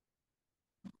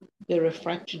 There are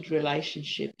fractured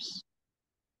relationships.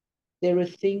 There are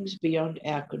things beyond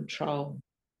our control.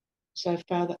 So,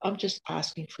 Father, I'm just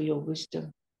asking for your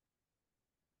wisdom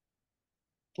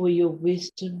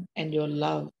and your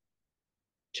love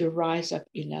to rise up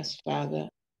in us, Father,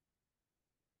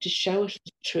 to show us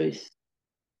the truth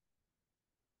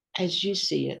as you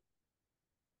see it,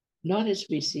 not as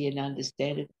we see and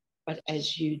understand it, but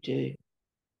as you do.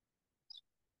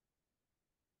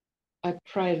 I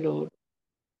pray, Lord,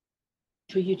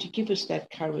 for you to give us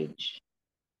that courage.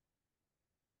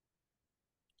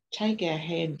 Take our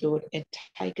hand, Lord, and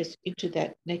take us into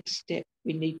that next step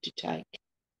we need to take.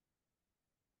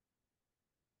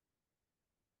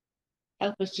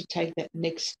 Help us to take that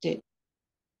next step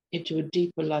into a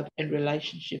deeper love and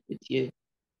relationship with you,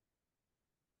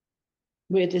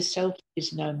 where the self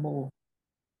is no more,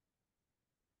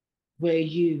 where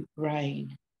you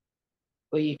reign,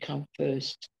 where you come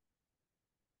first.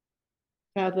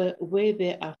 Father, where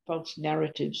there are false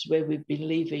narratives, where we're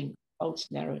believing false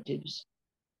narratives,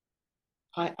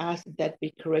 I ask that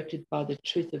be corrected by the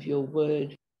truth of your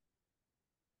word.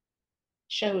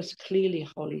 Show us clearly,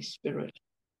 Holy Spirit.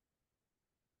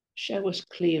 Show us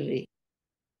clearly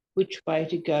which way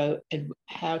to go and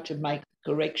how to make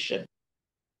the correction.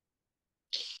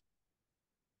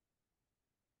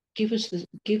 Give us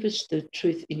the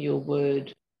truth in your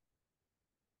word.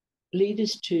 Lead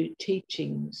us to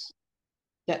teachings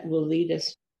that will lead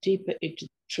us deeper into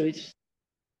the truth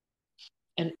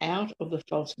and out of the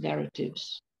false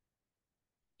narratives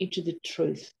into the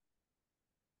truth.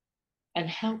 And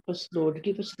help us, Lord,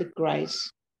 give us the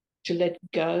grace to let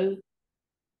go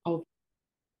of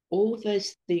all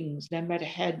those things, no matter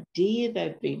how dear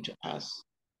they've been to us,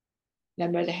 no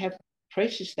matter how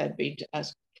precious they've been to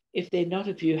us, If they're not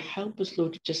of you, help us,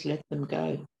 Lord, to just let them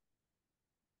go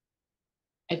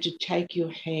and to take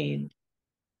your hand,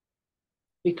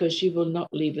 because you will not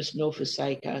leave us nor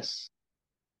forsake us.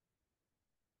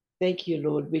 Thank you,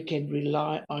 Lord, we can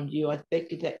rely on you. I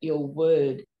thank you that your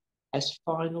word has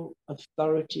final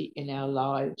authority in our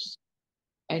lives,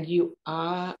 and you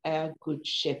are our good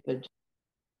shepherd.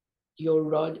 Your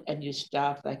rod and your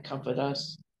staff, they comfort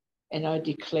us. And I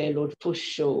declare, Lord, for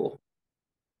sure,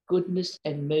 goodness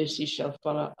and mercy shall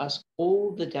follow us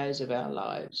all the days of our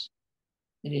lives.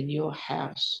 And in your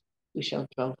house we shall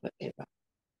dwell forever.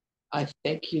 I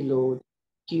thank you, Lord.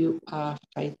 You are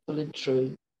faithful and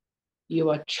true.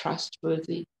 You are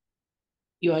trustworthy.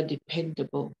 You are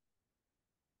dependable.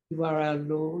 You are our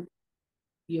Lord.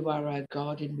 You are our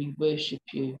God, and we worship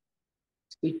you.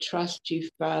 We trust you,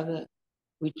 Father.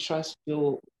 We trust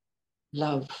your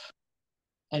love,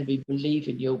 and we believe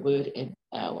in your word and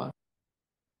power.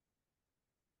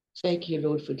 Thank you,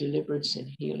 Lord, for deliverance and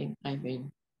healing.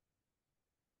 Amen.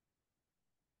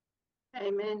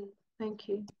 Amen. Thank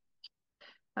you.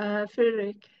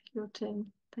 Frederick, your turn.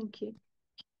 Thank you.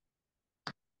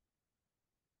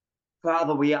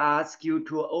 Father, we ask you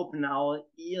to open our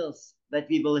ears that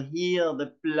we will hear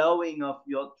the blowing of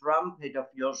your trumpet, of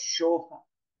your shofar.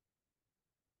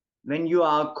 When you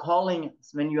are calling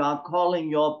us, when you are calling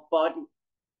your body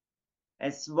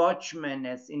as watchmen,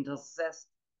 as intercessors.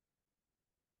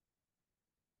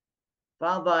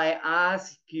 Father, I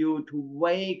ask you to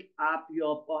wake up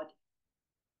your body,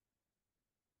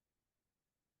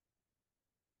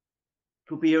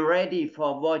 to be ready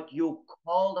for what you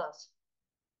called us.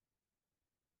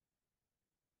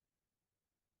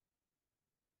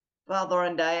 Father,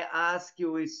 and I ask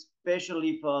you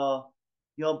especially for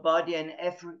your body in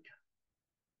Africa,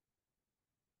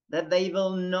 that they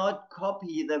will not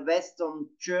copy the Western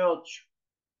church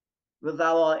with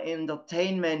our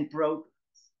entertainment programs,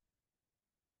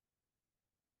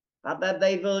 but that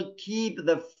they will keep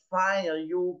the fire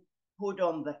you put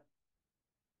on them,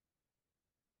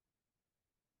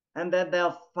 and that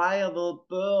their fire will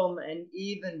burn, and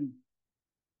even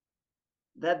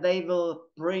that they will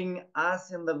bring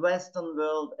us in the Western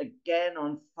world again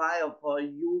on fire for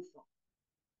you.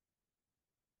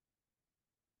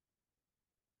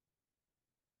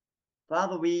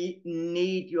 Father, we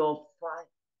need your fire,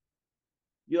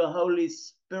 your Holy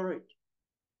Spirit.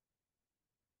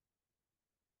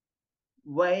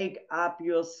 Wake up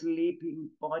your sleeping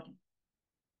body.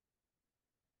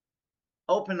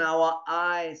 Open our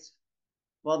eyes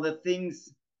for the things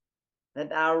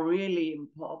that are really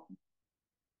important.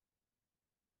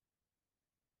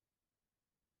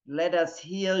 Let us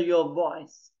hear your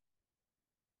voice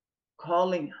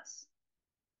calling us,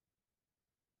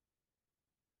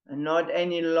 and not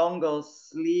any longer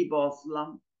sleep or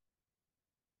slumber.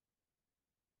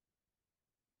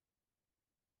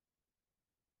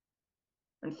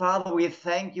 And Father, we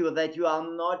thank you that you are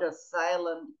not a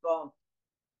silent God,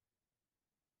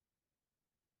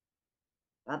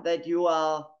 but that you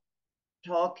are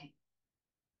talking,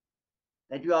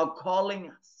 that you are calling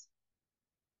us.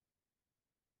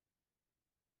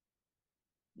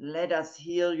 Let us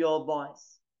hear your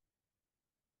voice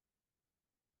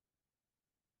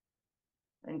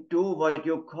and do what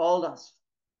you called us.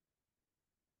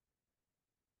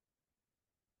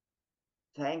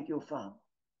 Thank you, Father,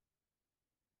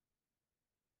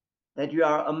 that you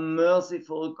are a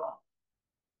merciful God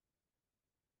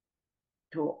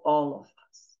to all of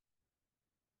us.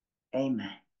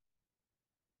 Amen.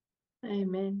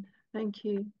 Amen. Thank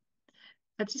you.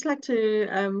 I'd just like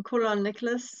to call on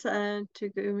Nicholas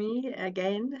Tugumi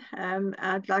again.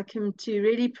 I'd like him to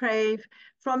really pray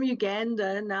from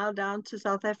Uganda now down to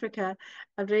South Africa.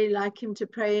 I'd really like him to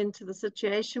pray into the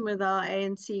situation with our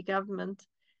ANC government.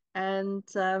 And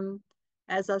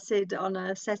as I said on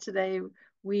a Saturday,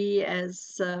 we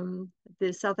as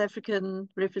the South African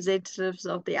representatives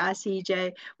of the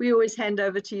ICJ, we always hand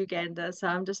over to Uganda. So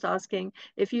I'm just asking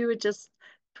if you would just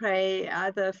pray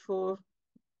either for,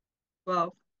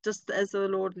 well, just as the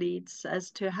Lord leads,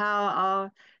 as to how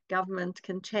our government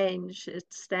can change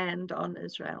its stand on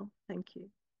Israel. Thank you.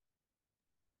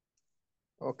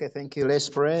 Okay, thank you. Let's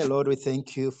pray. Lord, we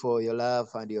thank you for your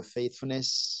love and your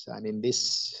faithfulness. And in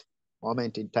this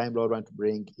moment in time, Lord, we want to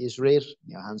bring Israel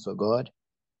in your hands, O God.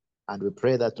 And we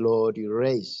pray that, Lord, you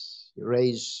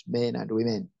raise men and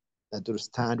women that will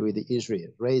stand with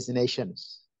Israel, raise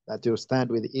nations that will stand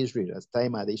with Israel as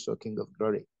time at this, O King of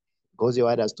Glory. Because your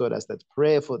word has told us that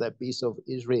pray for the peace of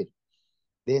Israel,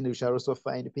 then we shall also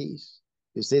find peace.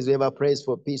 It says, whoever prays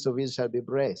for peace of Israel shall be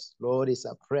blessed. Lord, it's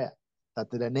a prayer that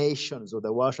the nations of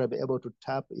the world shall be able to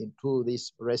tap into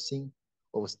this blessing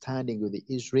of standing with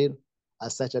Israel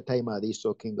at such a time as this,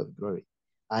 O King of glory.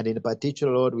 And in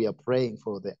particular, Lord, we are praying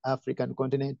for the African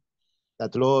continent,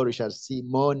 that, Lord, we shall see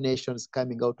more nations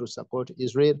coming out to support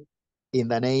Israel in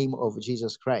the name of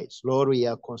Jesus Christ. Lord, we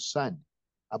are concerned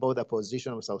about the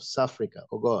position of South Africa,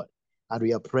 oh God. And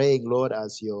we are praying, Lord,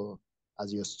 as your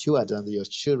stewards and your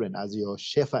children, as your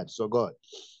shepherds, oh God.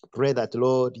 Pray that,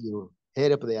 Lord, you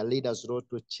help their leaders, Lord,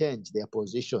 to change their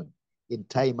position in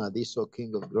time as this, O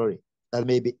King of glory, that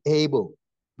may be able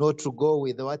not to go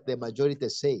with what the majority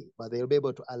say, but they'll be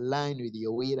able to align with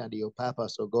your will and your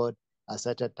purpose, O God, at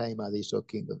such a time as this, O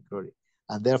King of glory.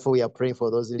 And therefore, we are praying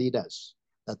for those leaders,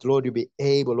 that, Lord, you be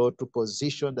able, Lord, to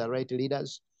position the right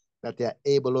leaders, that they are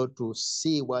able, Lord, to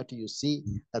see what you see,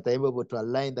 that they are able to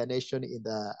align the nation in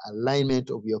the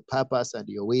alignment of your purpose and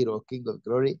your will, O King of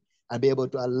glory, and be able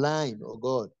to align, O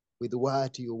God, with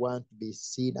what you want to be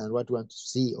seen and what you want to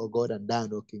see, O God, and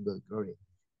done, O King of glory.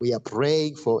 We are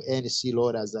praying for NC,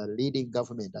 Lord, as a leading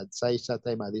government at such a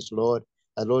time as this, Lord,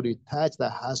 that, Lord, you touch the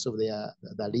hearts of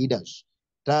the leaders,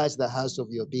 touch the hearts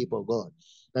of your people, God,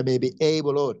 that may be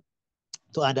able, Lord,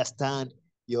 to understand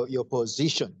your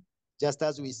position. Just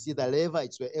as we see the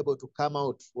Levites were able to come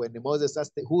out when Moses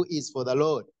asked, who is for the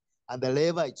Lord? And the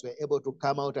Levites were able to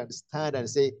come out and stand and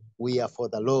say, we are for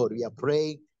the Lord. We are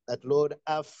praying that, Lord,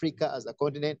 Africa as a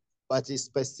continent, but is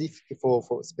specifically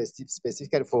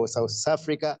for South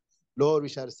Africa, Lord, we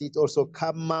shall see it also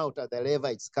come out as the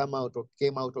Levites came out, O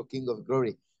King of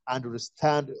glory, and will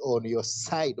stand on your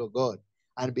side, O God,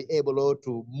 and be able, Lord,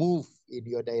 to move in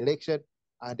your direction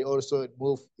and also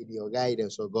move in your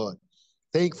guidance, O God.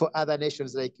 Thank for other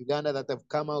nations like Uganda that have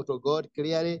come out, O God,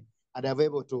 clearly and have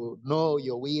able to know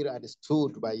your will and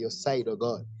stood by your side, O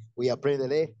God. We are praying that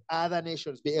let other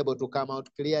nations be able to come out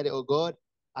clearly, O God,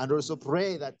 and also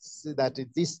pray that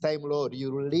this time, Lord,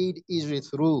 you will lead Israel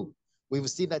through. We've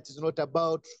seen that it's not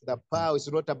about the power,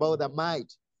 it's not about the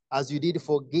might, as you did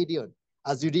for Gideon,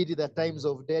 as you did in the times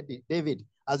of David,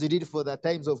 as you did for the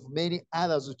times of many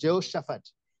others, Jehoshaphat,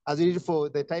 as you did for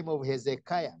the time of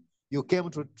Hezekiah. You came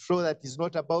to show that it's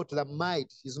not about the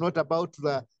might, it's not about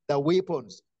the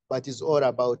weapons, but it's all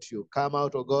about you. Come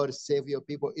out, O God, save your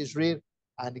people, Israel,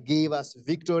 and give us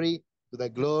victory to the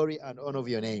glory and honor of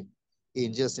your name.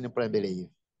 In Jesus' name, I believe.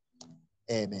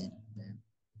 Amen.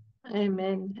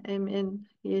 Amen. Amen.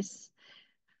 Yes.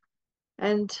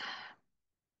 And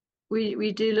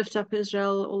we do lift up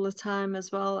Israel all the time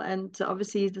as well. And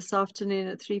obviously this afternoon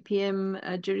at 3 p.m.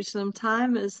 Jerusalem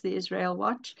time is the Israel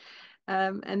Watch.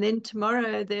 And then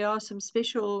tomorrow there are some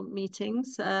special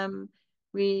meetings.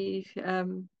 We have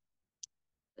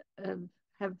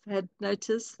had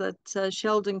notice that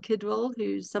Sheldon Kidwell,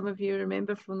 who some of you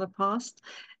remember from the past,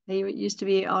 he used to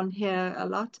be on here a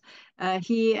lot.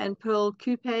 He and Pearl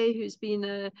Coupe, who's been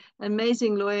an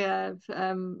amazing lawyer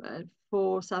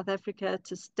for South Africa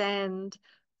to stand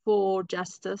for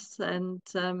justice and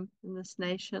in this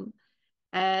nation.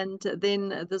 And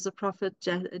then there's a prophet,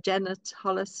 Janet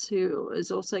Hollis, who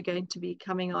is also going to be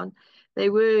coming on. They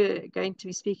were going to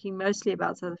be speaking mostly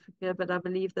about South Africa, but I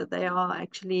believe that they are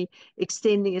actually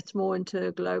extending it more into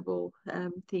a global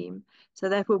theme. So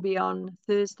that will be on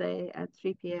Thursday at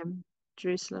 3 p.m.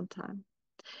 Jerusalem time.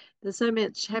 There's so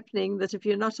much happening that if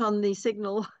you're not on the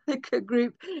Signal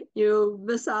group, you'll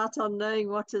miss out on knowing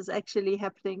what is actually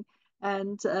happening.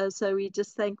 And so we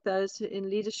just thank those in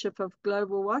leadership of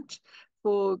Global Watch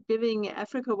for giving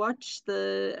Africa Watch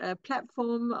the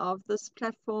platform of this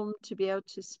platform to be able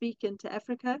to speak into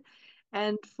Africa,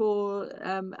 and for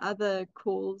other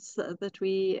calls that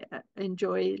we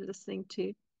enjoy listening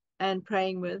to and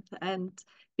praying with and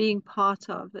being part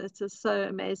of. It is so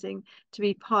amazing to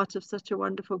be part of such a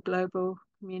wonderful global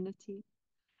community.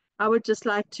 I would just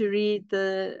like to read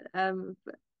the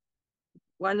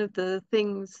one of the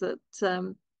things that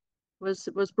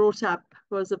was brought up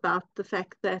was about the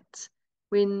fact that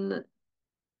when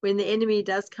the enemy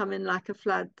does come in like a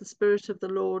flood, the Spirit of the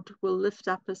Lord will lift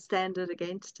up a standard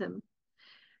against him.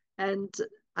 And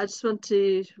I just want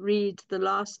to read the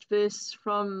last verse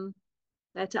from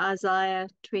that Isaiah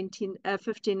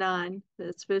 59,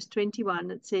 it's verse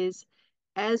 21. It says,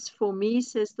 "As for me,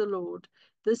 says the Lord,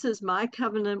 this is my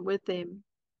covenant with them,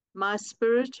 my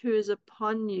Spirit who is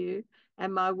upon you,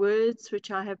 and my words which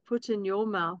I have put in your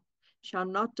mouth shall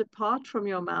not depart from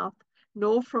your mouth,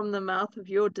 nor from the mouth of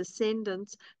your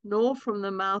descendants, nor from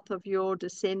the mouth of your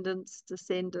descendants'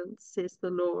 descendants, says the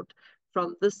Lord,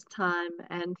 from this time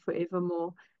and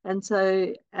forevermore." And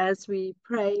so as we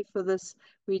pray for this,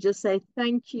 we just say,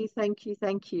 thank you, thank you,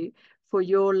 thank you for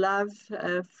your love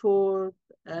for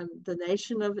the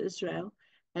nation of Israel.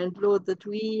 And Lord, that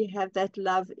we have that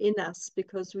love in us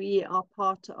because we are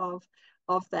part of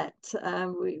of that.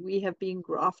 We have been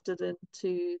grafted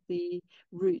into the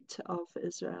root of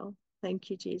Israel. Thank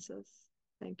you, Jesus.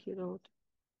 Thank you, Lord.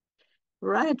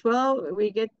 Right, well,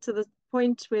 we get to the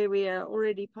point where we are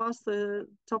already past the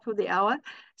top of the hour.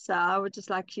 So I would just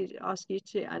like to ask you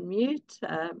to unmute.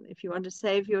 If you want to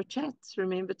save your chats,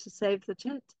 remember to save the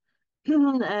chat.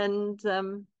 And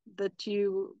that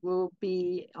you will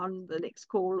be on the next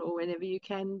call, or whenever you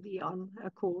can be on a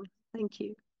call. Thank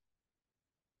you.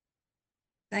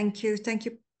 Thank you. Thank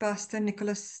you, Pastor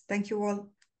Nicholas. Thank you all.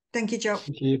 Thank you, Joe.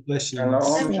 Thank you. Blessings.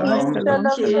 Shalom, Shalom, shalom.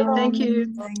 Thank you. shalom. Thank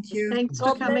you. Thank you. Thanks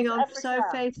God for coming bless on so Africa.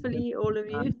 faithfully, all of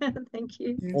you. Thank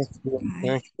you. Yes. Thank you. Bye.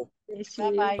 Thank you. Bless you.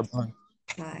 Bye-bye. Bye-bye.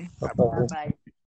 Bye. Bye-bye. Bye-bye.